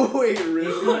Faith. Wait, It's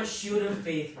really? not Shield of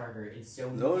Faith, Parker. It's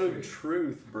Zone No, of no Truth.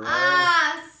 truth, bro.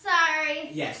 Sorry.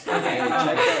 Yes. Okay, Okay.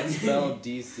 check that spell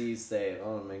DC save. I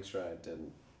want to make sure I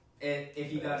didn't.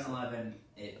 If you got an 11,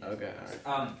 it. Okay, alright.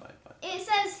 Um, Fine. It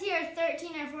says here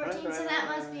 13 or 14, Right, so that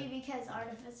right, must right. be because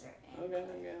Artificer. Okay.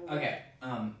 Okay.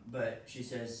 But she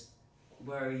says,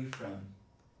 "Where are you from?"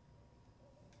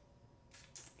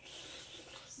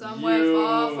 Somewhere You-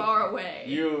 far, far away.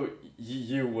 You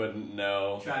wouldn't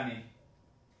know. Try me.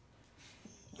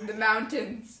 The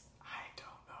mountains. I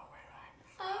don't know where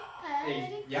I'm.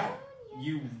 Hey, yeah.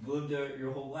 You lived there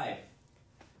your whole life.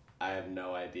 I have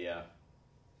no idea.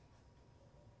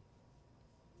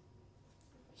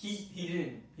 He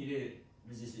didn't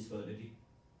resist his spell, did he?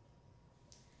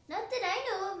 Not that I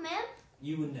know of, ma'am.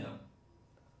 You would know.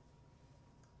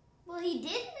 Well, he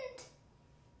didn't.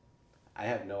 I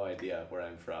have no idea where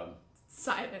I'm from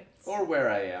Silence. or where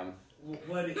I am.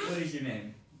 What is your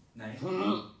name? Nice.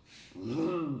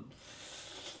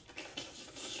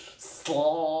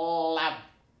 Slap.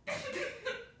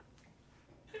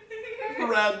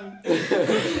 Run.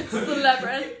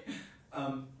 Celebrity.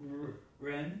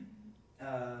 Ren.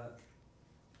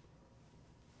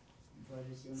 What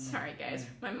is your name? Sorry, guys.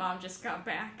 My mom just got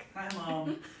back. Hi,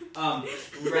 Mom.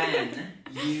 Ren.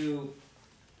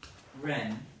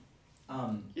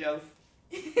 Yes.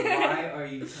 Why are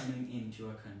you coming into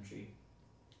our country?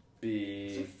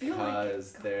 feel like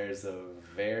Because there's a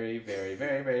very, very,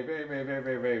 very, very, very, very, very,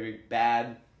 very, very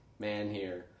bad man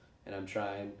here, and I'm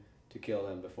trying to kill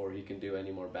him before he can do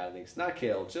any more bad things. Not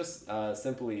kill, just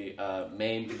simply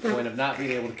maim to the point of not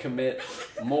being able to commit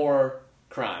more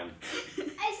Crime.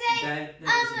 I say,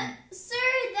 That sir,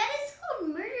 that is called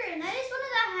murder, and that is one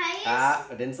of the highest. Ah,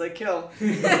 I didn't say kill.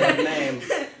 Said name.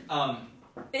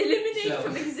 Eliminate So-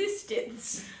 from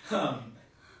existence. So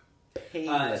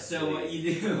what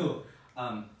you do,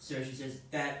 so she says,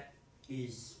 that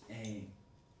is a,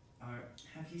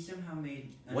 have you somehow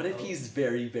made an What if oath? he's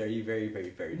very, very, very, very,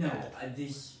 very No, bad?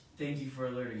 thank you for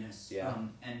alerting us. Yeah.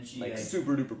 And she, Like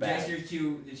super duper bad. gestures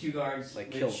to the two guards, Like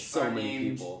which killed so are many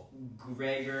named people.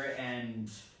 Gregor and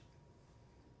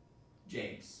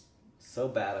James. So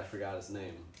bad I forgot his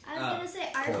name. I was gonna say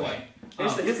Arthur. Coy.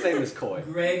 His name is Coy.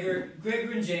 Gregor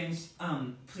and James,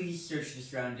 please search the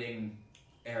surrounding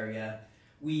area.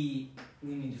 We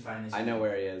need to find this. I know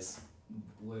where he is.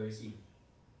 Where is he?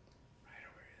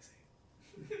 Where is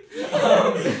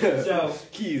he? So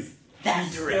He's that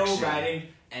he's direction. still riding,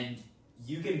 and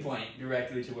you can point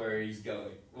directly to where he's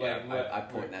going. I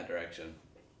point in that direction.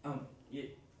 You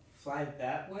fly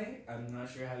that way? I'm not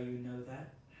sure how you know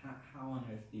that. How on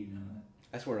earth do you know that?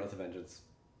 I swear an oath of vengeance.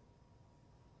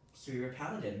 So you're a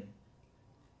paladin.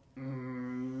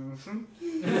 Mm-hmm.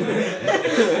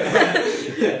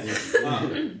 Yes.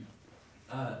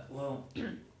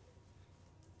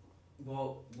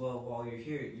 Well, while you're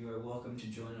here, you are welcome to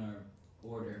join our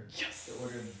order. Yes. The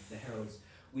Order of the Heralds.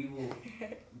 We will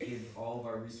give all of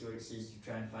our resources to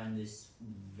try and find this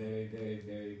very, very,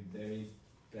 very, very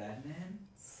bad man.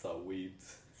 Sweet.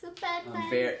 It's a bad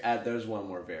man. There's one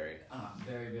more very.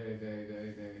 Very, very, very,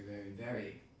 very, very, very,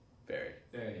 very, Very.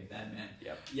 very bad man.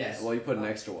 Yep. Yes. Well, you put an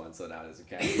extra one, so now it doesn't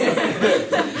count.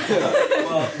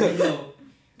 Well, we will.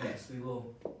 Yes, we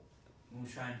will. We'll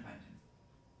try and find him.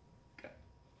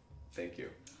 Thank you.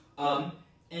 And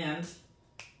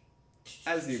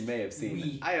As you may have seen,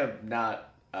 We- I have not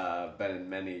been in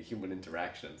many human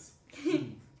interactions.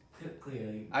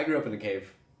 clearly, I grew up in a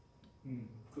cave.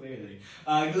 clearly,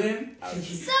 Glim. Ouch.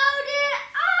 So did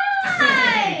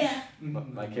I.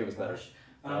 My kid was better.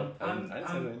 I'm, I didn't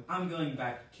say anything. I'm going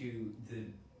back to the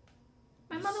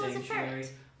My mother was a sanctuary.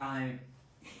 ferret.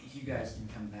 You guys can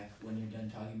come back when you're done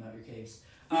talking about your caves.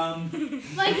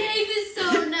 My cave is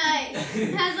so nice.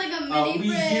 It has like a mini We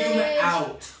fridge. zoom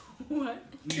out. What?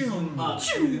 We zoom up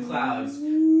through the clouds.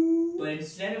 But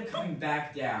instead of coming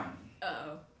back down,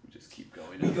 Oh. We just keep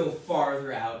going we up. go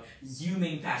farther out,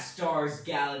 zooming past stars,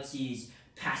 galaxies,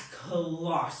 past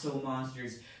colossal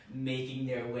monsters, making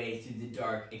their way through the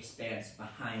dark expanse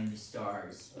behind the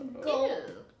stars. Gold.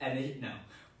 And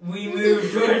we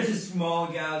move towards a small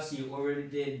galaxy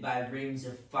orbited by rings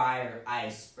of fire,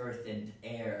 ice, earth, and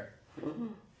air.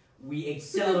 We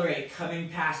accelerate, coming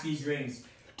past these rings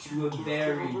to a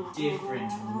very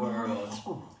different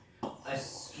world. A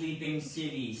sleeping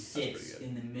city sits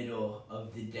in the middle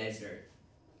of the desert.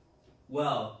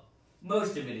 Well,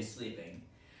 most of it is sleeping.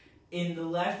 In the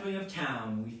left wing of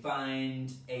town, we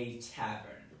find a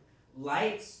tavern.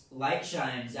 Light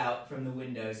shines out from the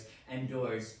windows and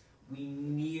doors. We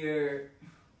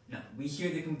hear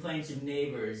the complaints of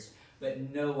neighbors,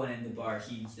 but no one in the bar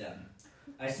heeds them.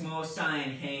 A small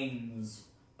sign hangs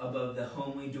above the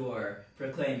homely door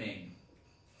proclaiming,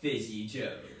 Fizzy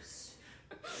Joe's.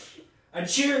 A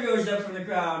cheer goes up from the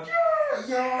crowd.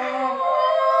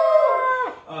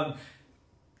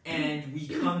 And we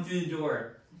come through the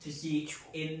door to see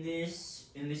in this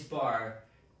bar,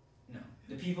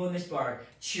 the people in this bar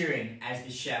cheering as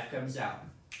the chef comes out.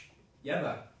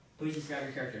 Yeva, please describe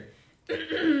your character.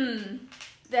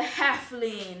 The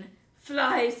halfling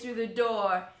flies through the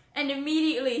door, and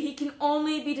immediately he can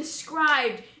only be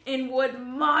described in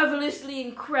one marvelously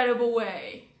incredible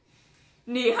way.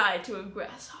 Knee-high to a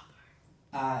grasshopper.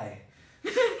 Aye.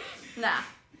 Nah.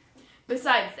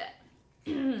 Besides that,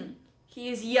 he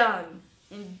is young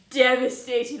and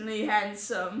devastatingly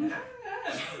handsome,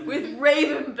 with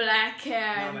raven black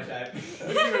hair. Not my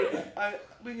type.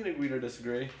 We can agree to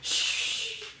disagree.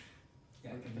 Shh.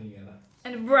 Yeah, continue, Yeva.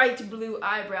 And bright blue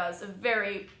eyebrows, a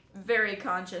very, very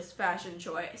conscious fashion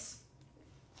choice.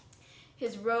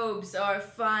 His robes are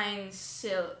fine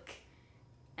silk,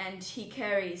 and he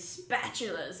carries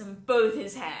spatulas in both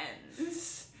his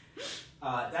hands.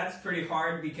 That's pretty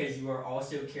hard because you are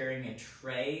also carrying a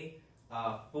tray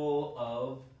full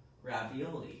of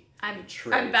ravioli. I'm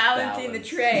Tray balancing the balance.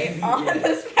 tray on Yeah. the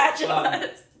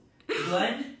spatulas.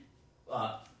 Glenn,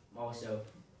 also,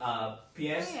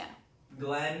 P.S. Oh, yeah.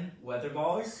 Glenn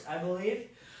Weatherballs, I believe,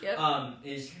 Yep.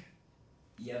 is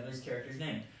Yeva's character's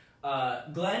name.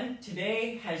 Glenn,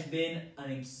 today has been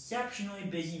an exceptionally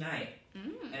busy night.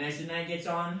 And as the night gets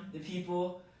on, the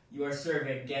people you are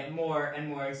serving get more and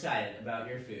more excited about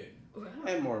your food. Wow.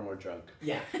 And more drunk.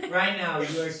 Yeah, right now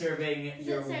you are serving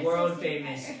your That's our world sister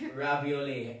famous fire.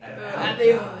 ravioli.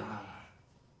 Ravioli.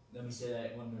 Let me say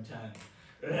that one more time.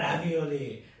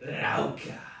 Ravioli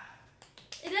Rauca.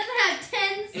 It doesn't have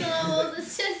 10 syllables,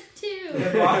 it's just 2.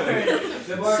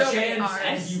 The bar So many chants Rs.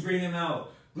 as you bring them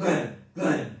out. Glenn,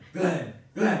 Glenn, Glenn,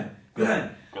 Glenn, Glenn.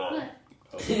 Oh,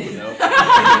 nope.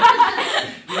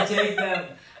 You take them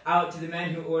out to the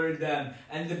man who ordered them,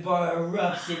 and the bar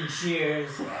erupts in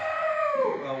cheers.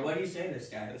 Well, what do you say to this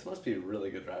guy? This must be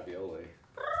really good ravioli.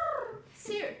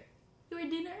 Sir, your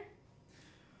dinner?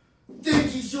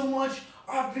 Thank you so much.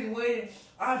 I've been waiting.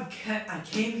 I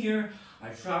came here. I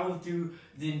traveled through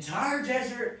the entire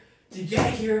desert to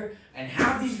get here and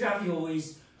have these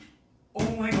raviolis.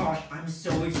 Oh my gosh, I'm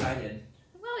so excited.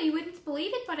 Well, you wouldn't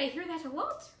believe it, but I hear that a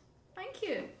lot. Thank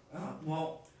you.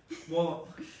 Well,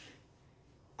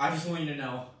 I just want you to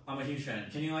know I'm a huge fan.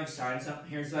 Can you like sign something?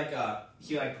 Here's like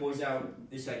he like pulls out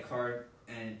this like card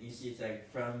and you see it's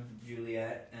like from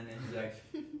Juliet, and then he like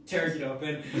tears it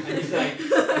open and he's like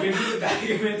gives you the back of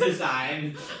it to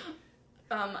sign.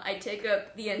 I take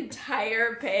up the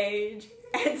entire page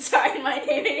and sign my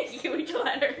name in huge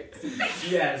letters.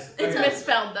 Yes. It's okay.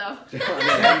 misspelled though. It's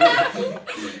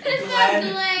not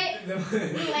delay.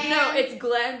 No, it's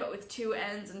Glenn, but with 2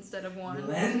 N's instead of 1.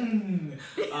 Glenn.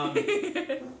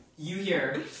 You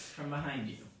hear from behind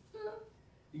you.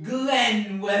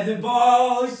 Glenn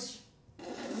Weatherballs.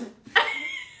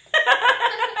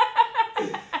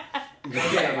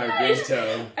 Got my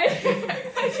ringtone. I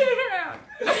turn around.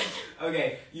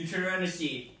 Okay, you turn around to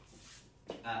see.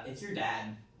 It's your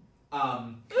dad.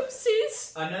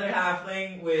 Oopsies. Another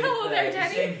halfling with Hello there, the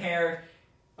Daddy. same hair,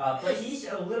 but he's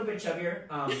a little bit chubbier.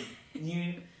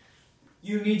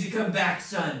 You need to come back,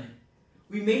 son.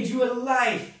 We made you a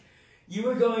life. You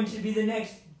are going to be the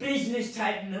next business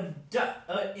titan of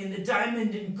in the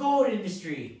diamond and gold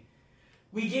industry.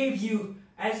 We gave you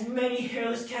as many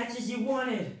hairless cats as you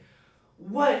wanted.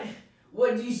 What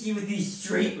do you see with these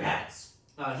street rats?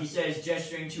 He says,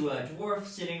 gesturing to a dwarf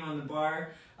sitting on the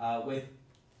bar with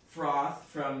froth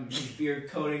from his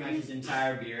beard coating like his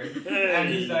entire beard. And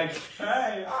he's like,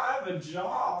 hey, I have a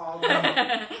job.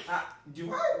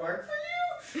 Do I work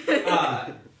for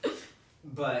you?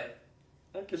 But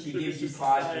he gives you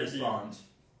pause to respond.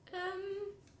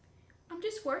 I'm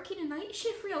just working a night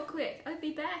shift real quick. I'll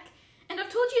be back. And I've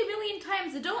told you a million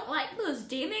times I don't like those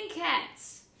demon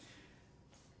cats.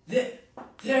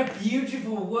 They're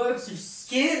beautiful works of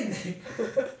skin.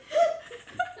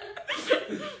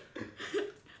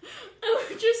 Oh,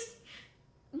 just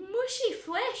mushy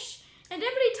flesh. And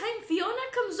every time Fiona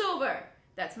comes over,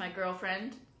 that's my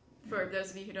girlfriend, for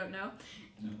those of you who don't know,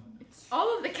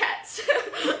 all of the cats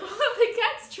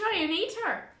try and eat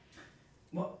her.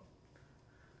 What?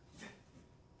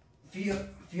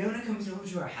 Fiona comes over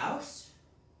to our house?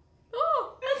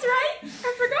 Oh, that's right.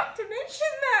 I forgot to mention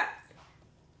that.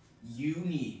 You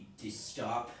need to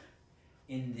stop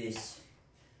in this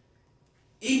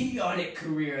idiotic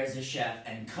career as a chef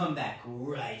and come back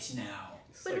right now.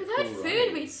 It's But like without Cool food,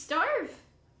 Runnings. we'd starve.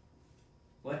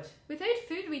 What? Without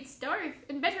food, we'd starve.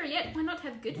 And better yet, why not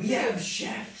have good food? We have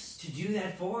chefs to do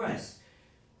that for us.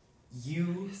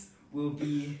 You will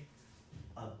be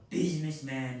a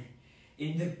businessman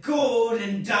in the gold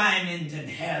and diamond and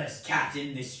hairless cat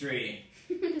industry.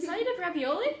 The side of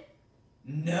ravioli?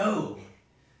 No.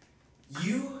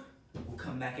 You will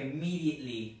come back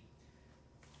immediately,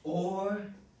 or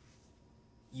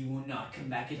you will not come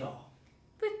back at all.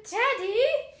 But Daddy!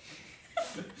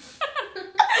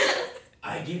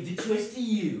 I give the choice to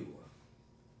you.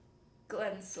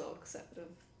 Glenn sulks out of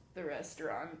the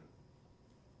restaurant,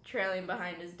 trailing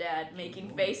behind his dad,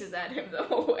 making faces at him the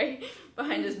whole way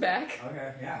behind his back.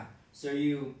 Okay, yeah. So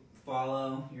you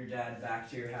follow your dad back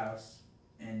to your house,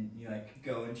 and you like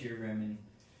go into your room and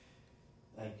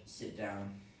like sit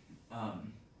down,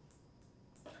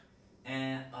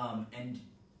 and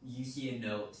you see a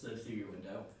note slip through your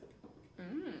window.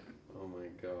 Mm. Oh my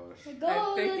gosh. The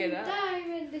I pick golden it up.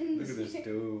 diamond. Look at this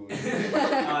dude.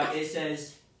 It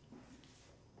says,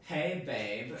 "Hey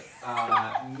babe,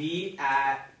 meet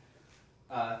at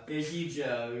Busy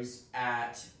Joe's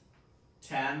at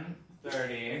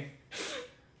 10:30."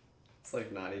 It's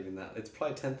like not even that. It's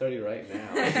probably 10:30 right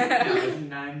now. No, it's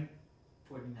 9:49.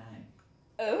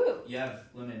 Oh. You have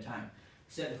limited time.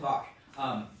 Set the clock.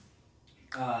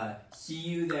 See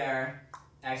you there.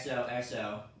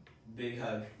 XOXO. Big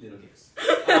hug, little kiss.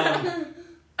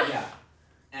 Yeah.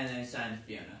 And then it signs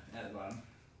Fiona at the bottom.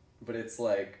 But it's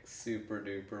like super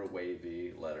duper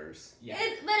wavy letters. Yeah.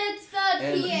 But it's spelled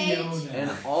And PH. Fiona.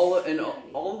 And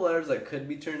all the letters that could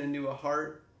be turned into a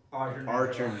heart are turned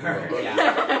into a heart. Yeah. And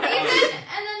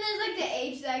then there's like the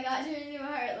H that got turned into a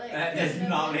heart. Like That does there's no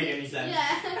not make way. any sense.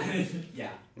 Yeah.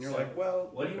 Yeah. And you're So, like, well,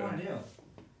 what do you okay. want to do?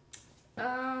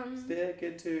 Stick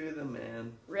it to the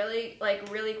man. Really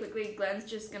quickly, Glenn's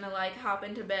just gonna like hop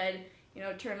into bed, you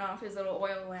know, turn off his little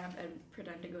oil lamp and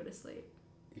pretend to go to sleep.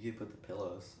 You can put the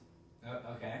pillows. Oh,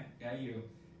 okay. Yeah, you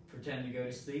pretend to go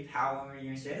to sleep. How long are you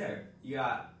gonna stay there? You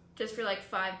got. Just for like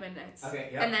 5 minutes. Okay.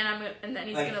 Yeah. And then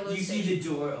he's like, gonna lose you see patience.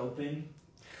 the door open.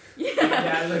 Yeah.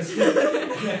 Yeah, looks. And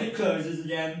then it closes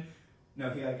again. No,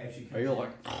 he like actually. Comes Are you in.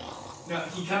 like? No,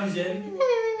 he comes in,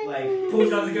 like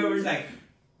pulls off the covers, like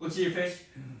looks at your fish,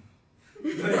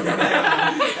 puts it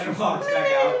back on, and walks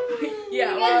back out.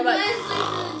 Yeah, Because well, I'm like, Glenn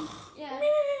sleeps in- yeah.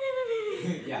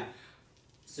 Yeah.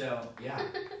 So yeah,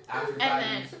 after 5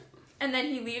 then- minutes. and then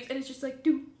he leaves, and it's just like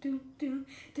do do do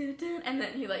do do, and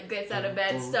then he like gets out of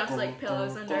bed, stuffs like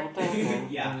pillows under.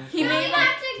 Yeah. He now made you like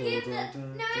have to give the.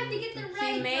 Now I have to get the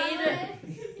right. made-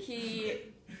 he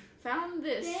found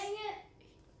this. Dang it.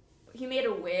 He made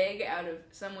a wig out of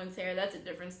someone's hair. That's a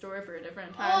different story for a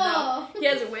different time. Oh. Though. He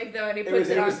has a wig though, and he It puts was,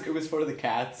 it on. it was for the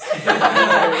cats. It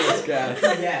was cats.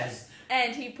 Yes.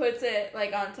 And he puts it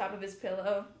like on top of his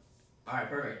pillow, All right.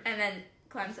 Perfect. and then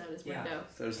climbs out his Yeah. window.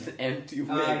 So there's an empty wig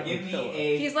on Give the me pillow.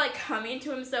 a. He's like humming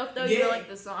to himself though, you Yeah. know, like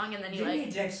the song, and then he Give me a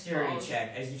like. dexterity falls.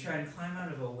 check as you try and climb out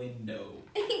of a window.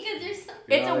 Because there's some.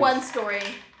 You're It's a not one story.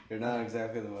 You're not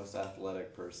exactly the most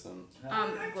athletic person.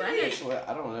 Glenn is. Actually,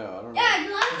 I don't know. I don't know. Yeah,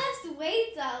 Glenn lifts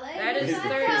weights, Alex. That is He's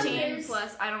 13 pounders.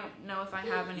 plus. I don't know if I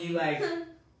have any. You like.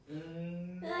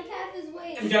 Like half his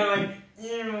weight. And kind of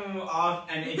like off,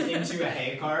 and it's into a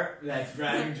hay cart that's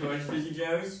driving towards Fizzy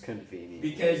Joe's Convenient.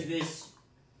 because this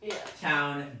Yeah.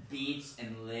 town beats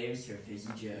and lives for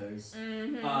Fizzy Joe's.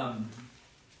 Mm-hmm.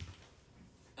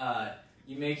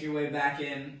 You make your way back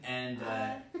in, and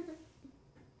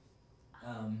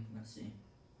let's see,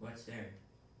 what's there?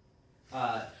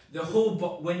 The whole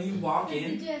when you walk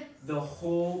in, the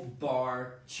whole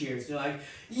bar cheers. They're like,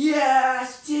 "Yeah,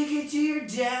 stick it to your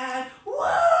dad!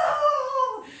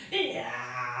 Whoa!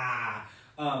 Yeah!"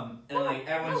 And like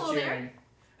everyone's hello there. cheering,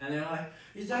 and they're like,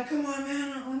 "He's like, come on,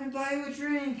 man, let me buy you a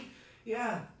drink."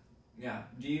 Yeah, yeah.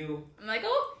 Do you? I'm like,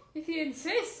 oh, if you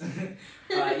insist.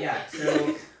 Yeah.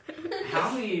 So,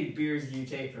 how many beers do you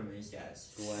take from these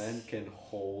guys? Glenn can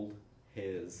hold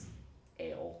his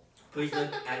ale. Please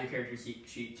look at your character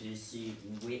sheet to see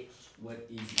what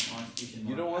is your constitution.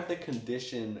 You don't want the modifier.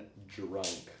 condition drunk.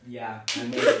 Yeah.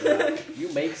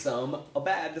 You make some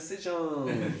bad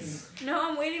decisions. No,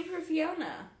 I'm waiting for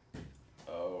Fiona.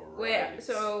 Oh, Wait, right.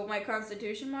 so my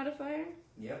constitution modifier?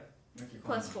 Yep. What's your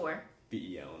Plus con? 4.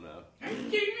 Fiona. Are you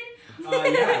kidding me?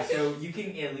 Yeah. So you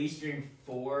can at least drink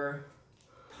 4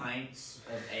 pints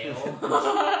of ale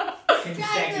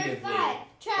consecutively.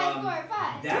 Try 4 or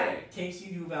 5. That takes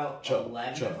you to about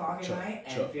 11 o'clock at night,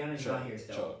 and Fiona's not here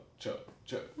still. Chug.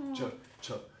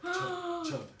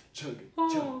 Oh.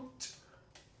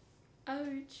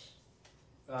 Ouch.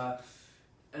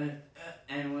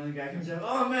 And when the guy comes up,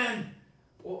 oh man,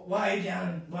 why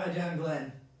down,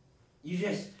 Glenn? You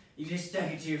just stuck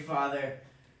it to your father,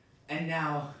 and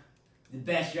now the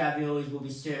best raviolis will be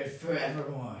served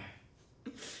forevermore.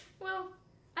 Well,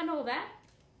 I know that.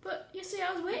 But you see,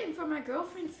 I was waiting for my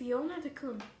girlfriend Fiona to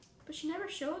come. But she never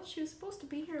showed. She was supposed to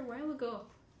be here a while ago.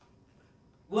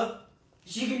 What?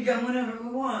 She can come whenever we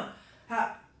want.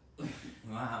 Wow.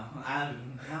 How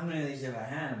many of these have I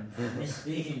had? I'm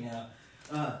speaking now.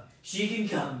 She can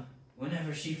come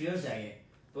whenever she feels like it.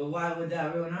 But why would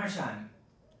that ruin our time?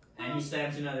 And he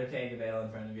slams another keg of ale in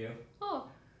front of you. Oh,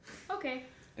 okay.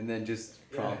 And then just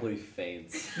promptly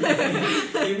faints.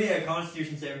 Give me a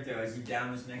Constitution saving throw as you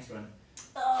down this next one.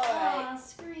 Oh,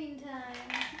 screen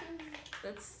time.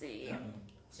 Let's see.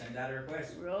 Send out a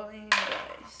request. Rolling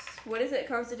dice. What is it?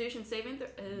 Constitution saving throw?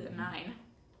 9.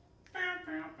 I'm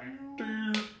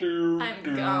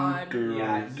gone.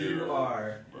 Yeah, you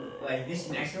are. Like, this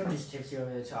next one just tips you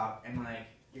over the top, and like,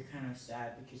 you're kind of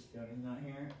sad because Fiona's not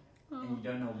here, and you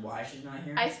don't know why she's not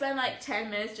here. I spend like 10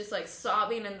 minutes just like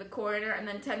sobbing in the corner, and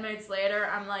then 10 minutes later,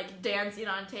 I'm like dancing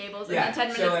on tables, and Yeah, then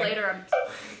 10 so, minutes like- later,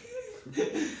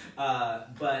 I'm.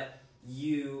 But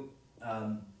you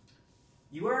are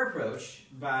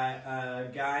approached by a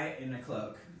guy in a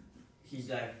cloak. He's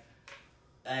like,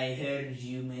 I heard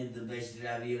you made the best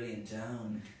ravioli in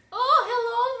town. Oh,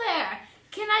 hello there!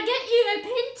 Can I get you a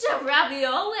pinch of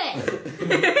ravioli?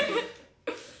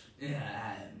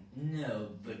 No,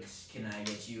 but can I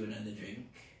get you another drink?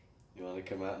 You want to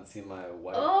come out and see my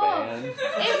white Oh. band?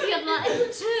 If you'd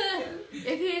like to,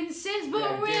 if you insist, but Yeah,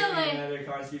 give me really, another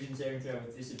Constitution saving throw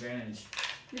with disadvantage.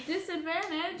 the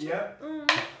disadvantage. Yep.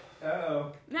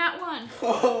 Uh-oh. Not 1.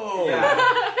 Oh!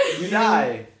 Yeah. You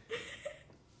die.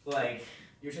 Like,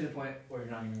 you're to the point where you're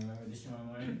not going to remember this tomorrow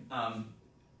morning.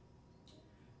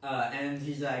 And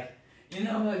he's like, You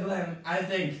know what, Glenn? I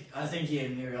think you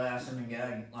and me really have something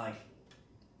going. Like,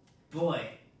 boy,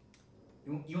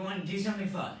 you want to do something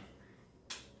fun?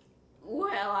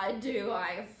 Well, I do.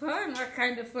 I have fun. What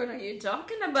kind of fun are you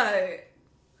talking about?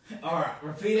 All right,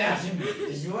 repeat after me.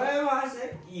 Just whatever I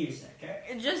say, you say,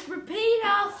 okay? Just repeat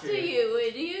after Sure. you,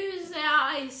 and you say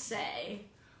I say.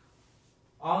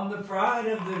 On the pride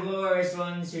of the glorious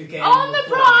ones who came On the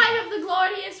before pride me, of the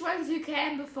glorious ones who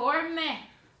came before me,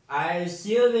 I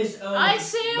seal this oath I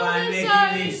seal by this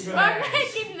making these oath by swears.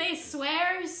 making these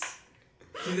swears.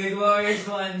 To the glorious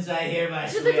ones I hereby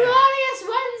To swear. the glorious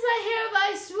ones I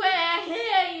hereby swear,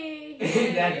 hear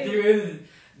ye. that through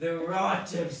the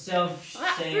rot of self-same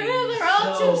That through the rot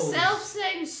of souls,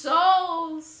 self-same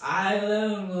souls, I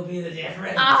alone will be the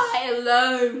difference. I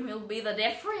alone will be the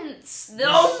difference. The The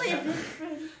only sharp-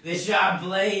 difference. The sharp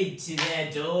blade to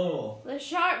their dull. The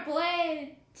sharp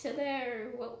blade to their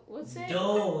what's it?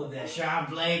 Dull, the sharp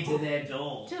blade to their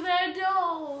dull. To their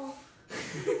dull.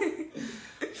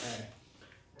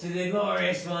 To the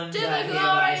glorious ones To I the hereby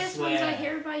glorious swear. ones I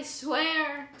hereby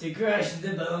swear. To crush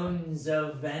the bones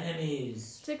of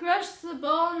enemies. To crush the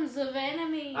bones of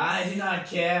enemies. I do not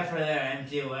care for their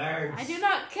empty words. I do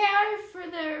not care for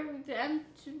their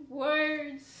empty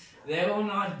words. They will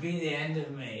not be the end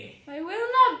of me. They will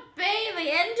not be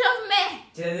the end of me.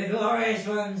 To the glorious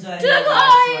ones I To the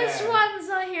hereby glorious swear. ones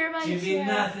I hereby To be swear.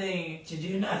 nothing, to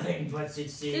do nothing but To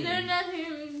succeed. do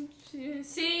nothing to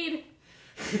seed.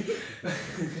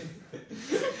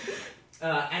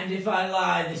 And if I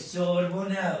lie, the sword will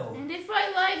know. And if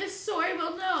I lie, the sword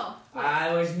will know.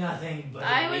 I was nothing but a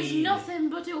I was weed. nothing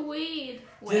but a weed.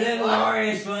 To Wait, the what?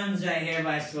 glorious ones I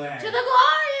hereby swear. To the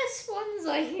glorious ones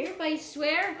I hereby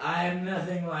swear. I am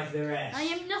nothing like the rest. I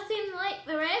am nothing like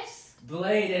the rest.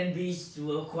 Blade and beast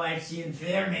will quite soon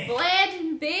fear me. Blade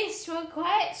and beast will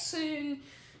quite soon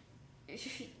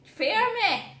fear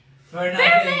me. For Fear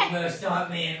nothing me. will stop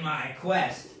me in my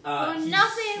quest. For He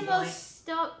nothing will sli-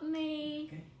 stop me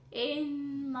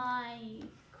in my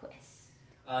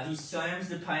quest. He slams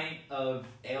the pint of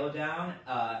ale down,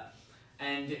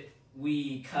 and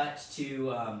we cut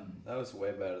to That was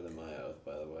way better than my oath,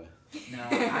 by the way. no,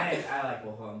 I like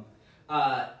Wilhelm.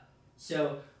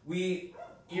 So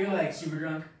you're like super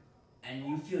drunk, and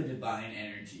you feel divine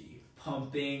energy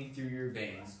pumping through your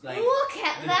veins, like Look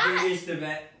at the that. biggest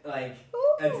event, like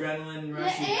Ooh. adrenaline The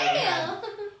rush you've ever had.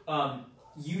 ale.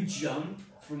 You jump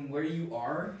from where you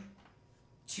are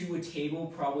to a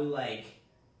table probably like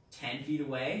 10 feet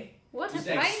away. What Just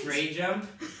a like pint. straight jump.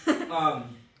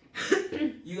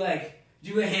 You like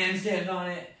do a handstand on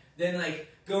it, then like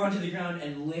go onto the ground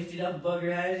and lift it up above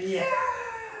your head. Yeah!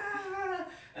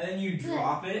 And then you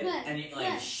drop it and it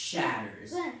like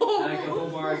shatters. And like the whole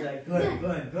bar is like gun.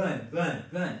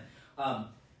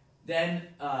 Then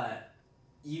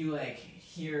you like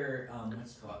hear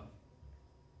what's it called?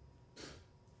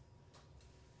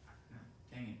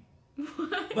 Dang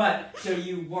it. But so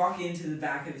you walk into the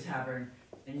back of the tavern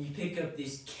and you pick up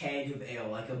this keg of ale,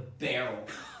 like a barrel.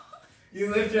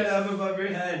 You lift it up above your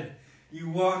head. You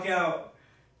walk out.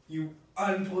 You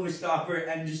unpull the stopper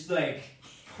and just like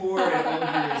pour it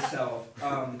over yourself.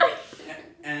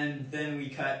 And then we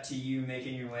cut to you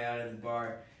making your way out of the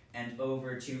bar and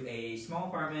over to a small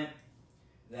apartment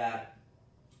that,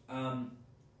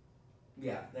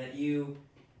 that you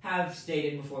have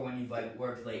stayed in before when you've like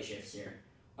worked late shifts here.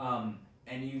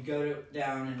 And you go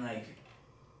down and like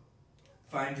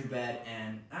find your bed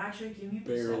and actually give me a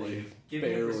perception. Give me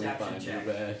a Barely perception find check.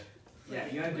 your bed. Yeah,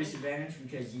 you have disadvantage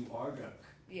because you are drunk.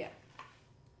 Yeah.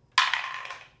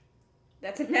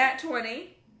 That's a nat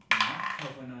 20. No,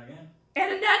 hopefully not again.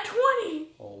 And a nat 20!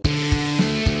 Oh.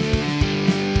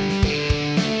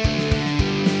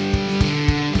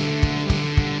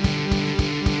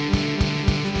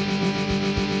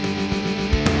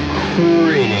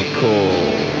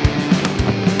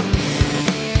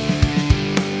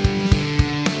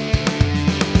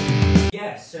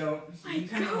 Yeah, so My you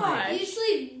kind of God. like You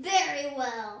sleep very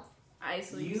well. I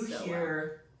sleep you so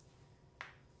hear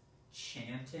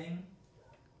chanting.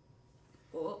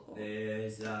 well.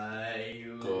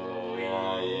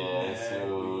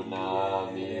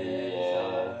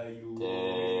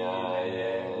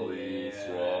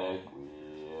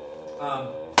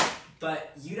 Oh.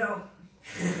 But you don't.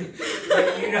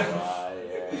 But you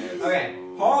don't. Okay,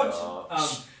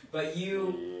 halt. But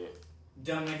you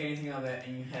don't make anything of it,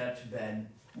 and you head up to bed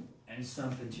and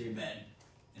slump into your bed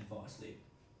and fall asleep.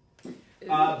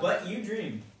 But you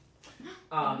dream.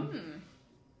 Mm.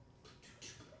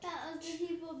 That was the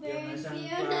people Give burying my son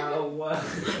Fiona.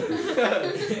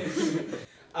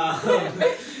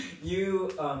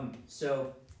 you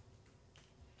so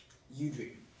you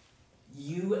dream.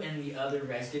 you and the other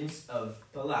residents of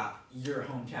Palap, your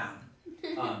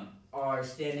hometown, are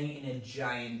standing in a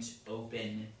giant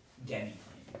open demiplane.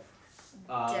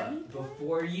 Demiplane?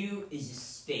 Before you is a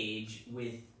stage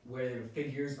with where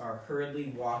figures are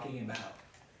hurriedly walking about.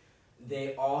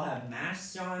 They all have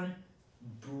masks on,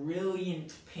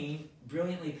 brilliantly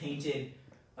painted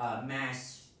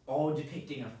masks, all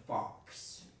depicting a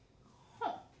fox.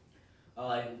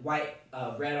 Like white,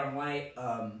 red on white.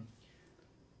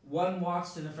 One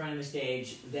walks to the front of the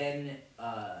stage, then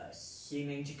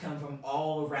seeming to come from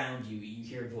all around you, you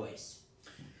hear a voice.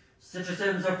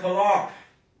 Citizens of Palop,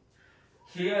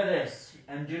 hear this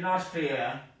and do not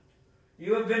fear.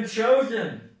 You have been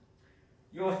chosen.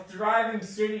 Your thriving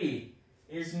city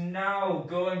is now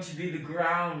going to be the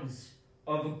grounds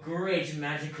of a great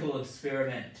magical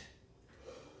experiment.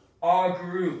 Our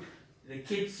group, the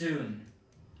Kitsune,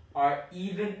 are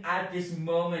even at this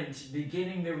moment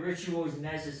beginning the rituals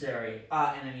necessary.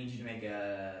 And I need you to make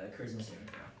a charisma saving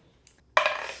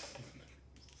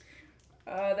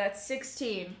throw. That's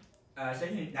 16.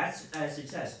 That's a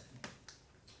success.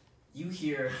 You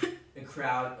hear the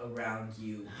crowd around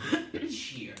you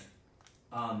cheer.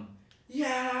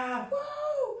 Yeah,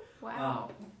 woo! Wow.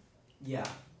 Yeah.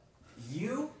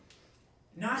 You,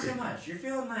 not so much. You're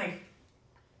feeling like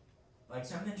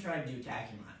something tried to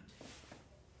attack your mind.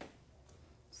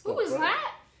 What was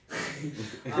that?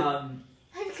 Um,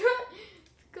 I've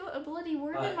got a bloody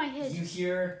word in my head. You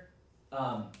hear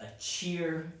a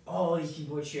cheer. All these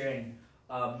people are cheering.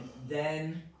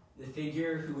 Then the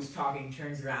figure who was talking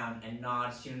turns around and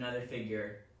nods to another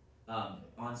figure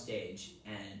on stage,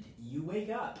 and you wake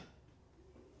up.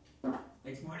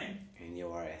 It's morning. And you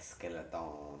are a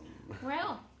skeleton.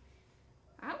 Well,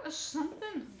 that was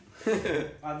something.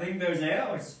 I think there's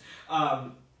ales.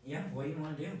 Yeah, what do you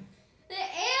want to do? They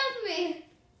ailed me.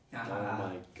 Oh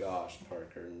my gosh,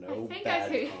 Parker, no I think bad I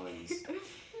could. puns.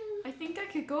 I think I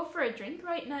could go for a drink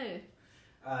right now.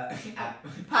 At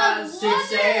Pause.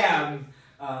 6 a.m.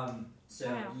 So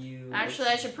Wow. you Actually,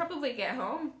 I should probably get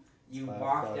home. you 5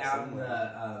 walk o'clock down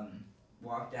somewhere.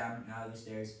 walk down out of the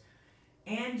stairs,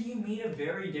 and you meet a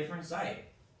very different sight.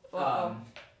 Uh-oh.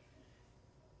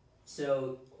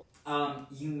 So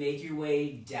you make your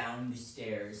way down the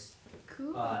stairs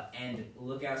Cool. and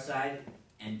look outside,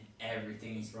 and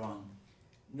everything is wrong.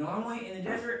 Normally in the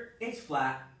desert, it's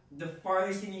flat. The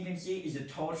farthest thing you can see is a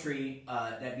tall tree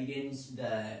that begins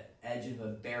the edge of a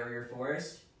barrier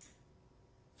forest.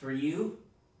 For you,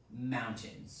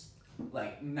 mountains.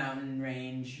 Like mountain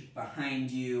range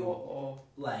behind you,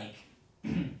 like,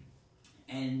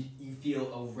 and you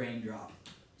feel a raindrop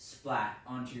splat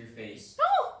onto your face.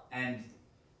 Oh! And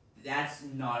that's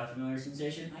not a familiar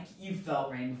sensation. Like, you've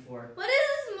felt rain before, What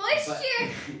is this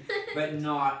moisture? but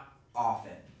not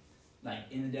often. Like,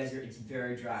 in the desert, it's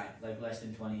very dry, like less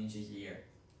than 20 inches a year.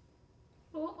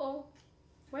 Uh-oh.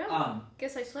 Well,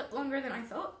 guess I slept longer than I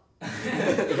thought.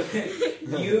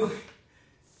 You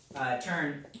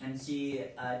turn and see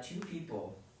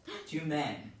two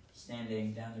men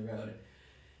standing down the road.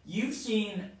 You've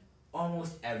seen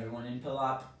almost everyone in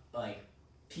Palop. Like,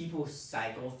 people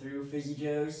cycle through Fizzy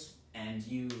Joe's, and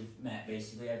you've met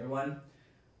basically everyone.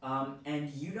 And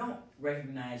you don't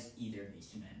recognize either of these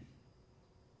two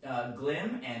men.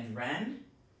 Glim and Ren,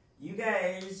 you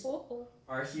guys Uh-oh.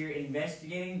 are here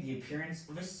investigating the appearance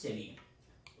of a city.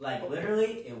 Like,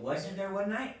 literally, it wasn't there one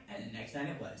night, and the next night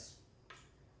it was.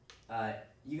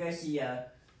 You guys see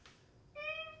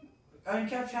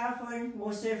unkept halfling,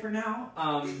 we'll say for now.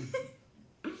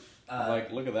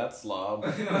 Like, look at that slob.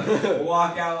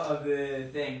 Walk out of the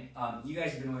thing. You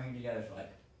guys have been working together for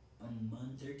like a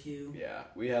month or two. Yeah,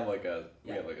 we have like a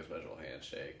Yeah. special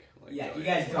handshake. Like, Yeah, Joey you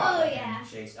guys said. drop Oh, like yeah.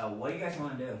 handshakes. What do you guys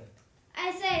want to do?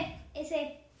 I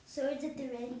say, swords at the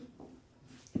ready.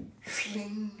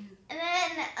 And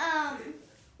then,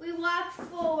 we walk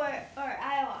forward, or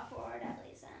I walk forward at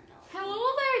least, I don't know. Hello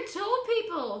there, tall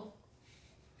people.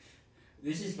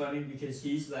 This is funny because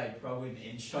he's like probably an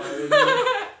inch taller than me.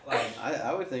 Like,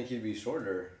 I would think he'd be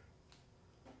shorter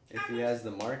if he has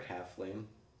the mark halfling.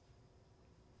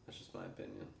 That's just my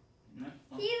opinion. no,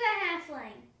 He's a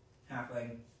halfling.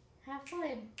 halfling.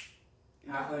 Halfling.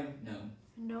 Halfling? No.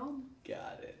 No.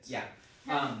 Got it. Yeah.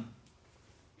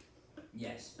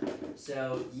 Yes.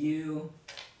 So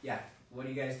what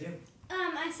do you guys do?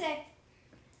 I say,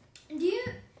 do you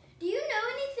know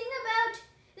anything about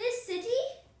this city?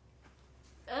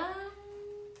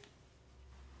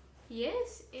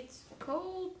 Yes, it's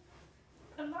called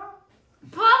Pala.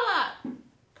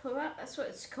 Pala, that's what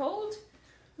it's called?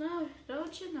 No,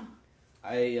 don't you know?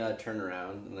 I turn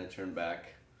around and I turn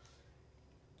back.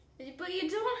 But you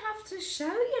don't have to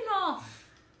shout, you know.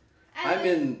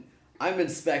 I'm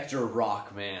Inspector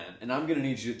Rockman, and I'm gonna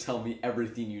need you to tell me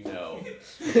everything you know.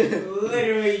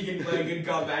 Literally, you can play good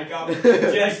cop, bad cop.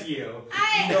 Just you.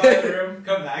 You go out of the room,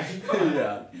 come back.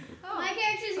 Yeah. My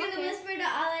character's gonna whisper to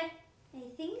Ollie, I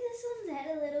think this one's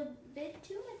had a little bit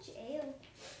too much ale.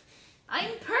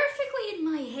 I'm perfectly in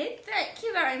my head, thank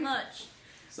you very much.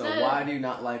 So No. why do you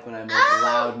not like when I make Ow!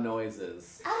 loud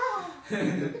noises? Oh.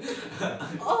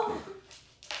 Oh,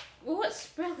 what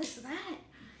spell is that?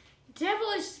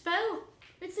 Devilish spell.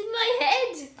 It's in my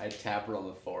head. I tap her on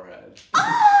the forehead.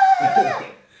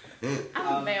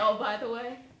 I'm male, by the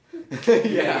way.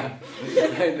 Yeah,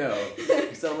 I know.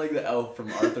 You sound like the elf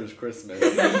from Arthur's Christmas.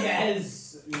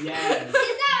 Yes. Is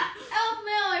that elf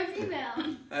male or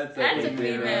female? That's a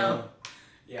female.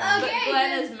 Yeah. But Okay,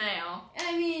 Glenn is male.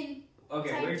 I mean,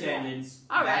 Okay, we're tangents.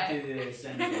 All Back right. to the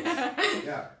sentence.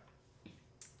 Yeah.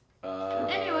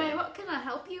 Anyway, what can I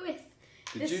help you with?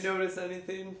 Did you notice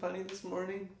anything funny this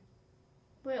morning?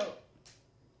 Well,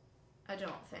 I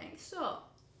don't think so.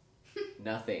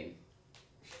 Nothing.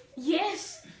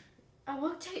 Yes, I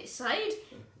walked outside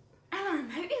and there are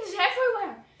mountains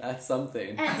everywhere. That's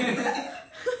something.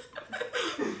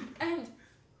 And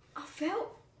I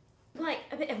felt like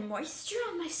a bit of moisture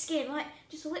on my skin, like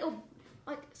just a little,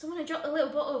 like someone had dropped a little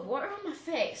bottle of water on my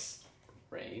face.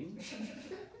 Rain?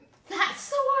 That's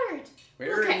the word.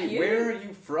 Where Look are at you? you. Where are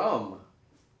you from?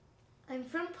 I'm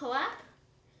from Palap.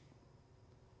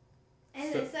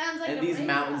 and So- it sounds like And a these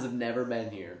raindrop. mountains have never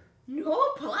been here.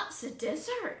 No, Palap's a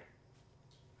desert.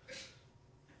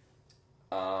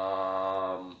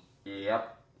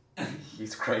 Yep.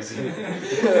 He's crazy.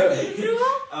 No,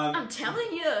 Um, I'm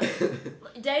telling you.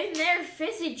 Down there,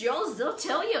 Fizzy Joe's, they'll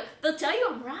tell you. They'll tell you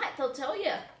I'm right. They'll tell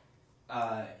you.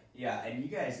 Yeah, and you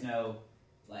guys know,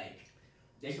 like,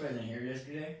 Dick wasn't here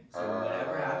yesterday, so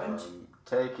whatever happened.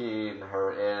 Taking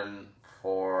her in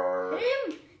for.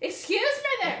 Excuse me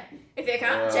there. If you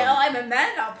can't tell I'm a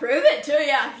man, I'll prove it to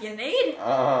you if you need.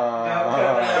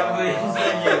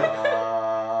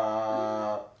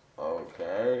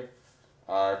 Okay.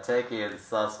 Taking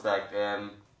suspect in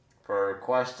for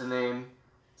questioning.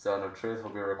 Zone of truth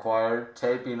will be required.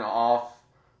 Taping off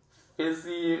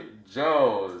Fizzy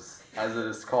Joe's, as it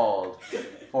is called,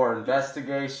 for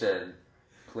investigation.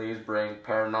 Please bring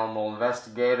paranormal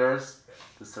investigators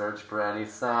to search for any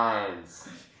signs.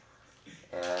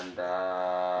 And,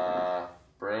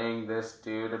 bring this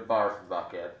dude a barf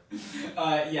bucket.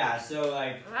 Yeah, so,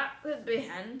 like, That would be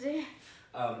handy.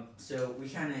 so we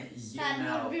kind of zoom That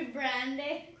out, would be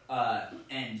brandy.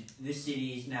 and the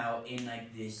city is now in,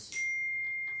 like, this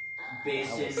That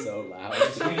basin. was so loud.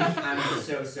 I'm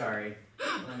so sorry.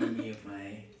 Let me mute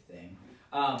my thing.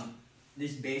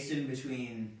 This basin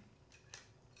between,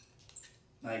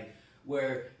 like,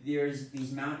 where there's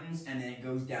these mountains and then it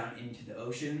goes down into the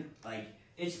ocean. Like,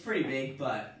 it's pretty big,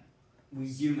 but we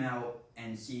zoom out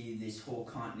and see this whole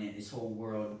continent, this whole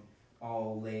world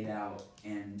all laid out,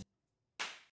 and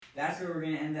that's where we're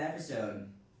gonna end the episode.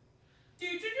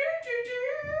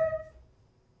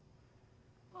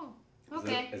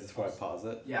 Okay. Is this where I pause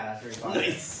it? Yeah, that's very fun.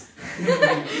 Nice.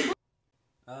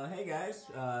 Hey guys,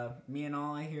 me and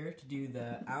Ollie here to do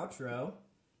the outro.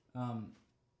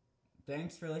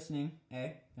 Thanks for listening.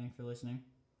 Thanks for listening.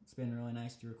 It's been really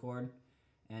nice to record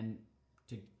and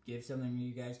to give something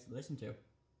you guys to listen to.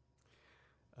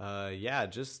 Yeah,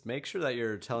 just make sure that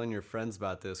you're telling your friends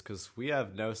about this because we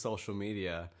have no social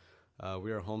media.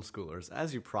 We are homeschoolers,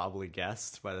 as you probably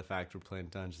guessed by the fact we're playing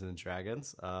Dungeons and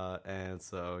Dragons. And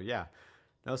so, yeah,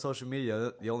 no social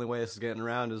media. The only way this is getting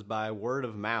around is by word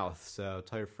of mouth. So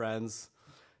tell your friends,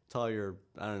 tell your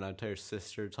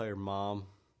sister, tell your mom,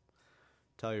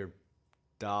 tell your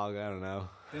dog, I don't know.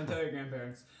 Don't tell your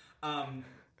grandparents.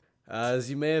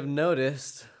 As you may have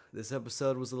noticed, this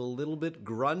episode was a little bit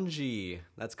grungy.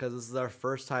 That's because this is our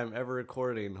first time ever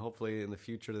recording. Hopefully in the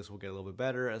future this will get a little bit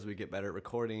better as we get better at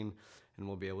recording and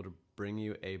we'll be able to bring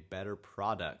you a better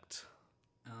product.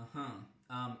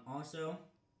 Also,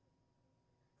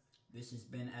 this has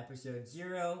been episode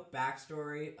 0,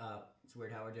 backstory. It's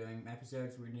weird how we're doing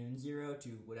episodes. We're doing 0 to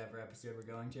whatever episode we're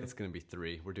going to. It's going to be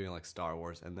 3. We're doing like Star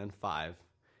Wars and then 5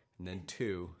 and then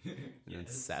 2 and then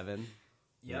 7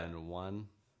 Yep. and then 1.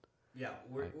 Yeah,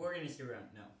 we're gonna stick around.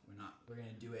 No, we're not. We're gonna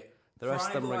do it The rest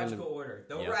of them we're chronological gonna- order,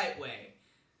 the Yep. right way.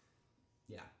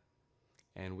 Yeah.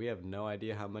 And we have no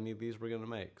idea how many of these we're going to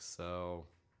make. So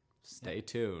stay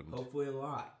tuned. Hopefully a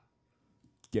lot.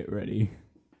 Get ready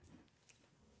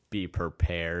Be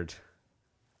prepared.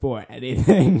 for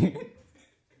anything.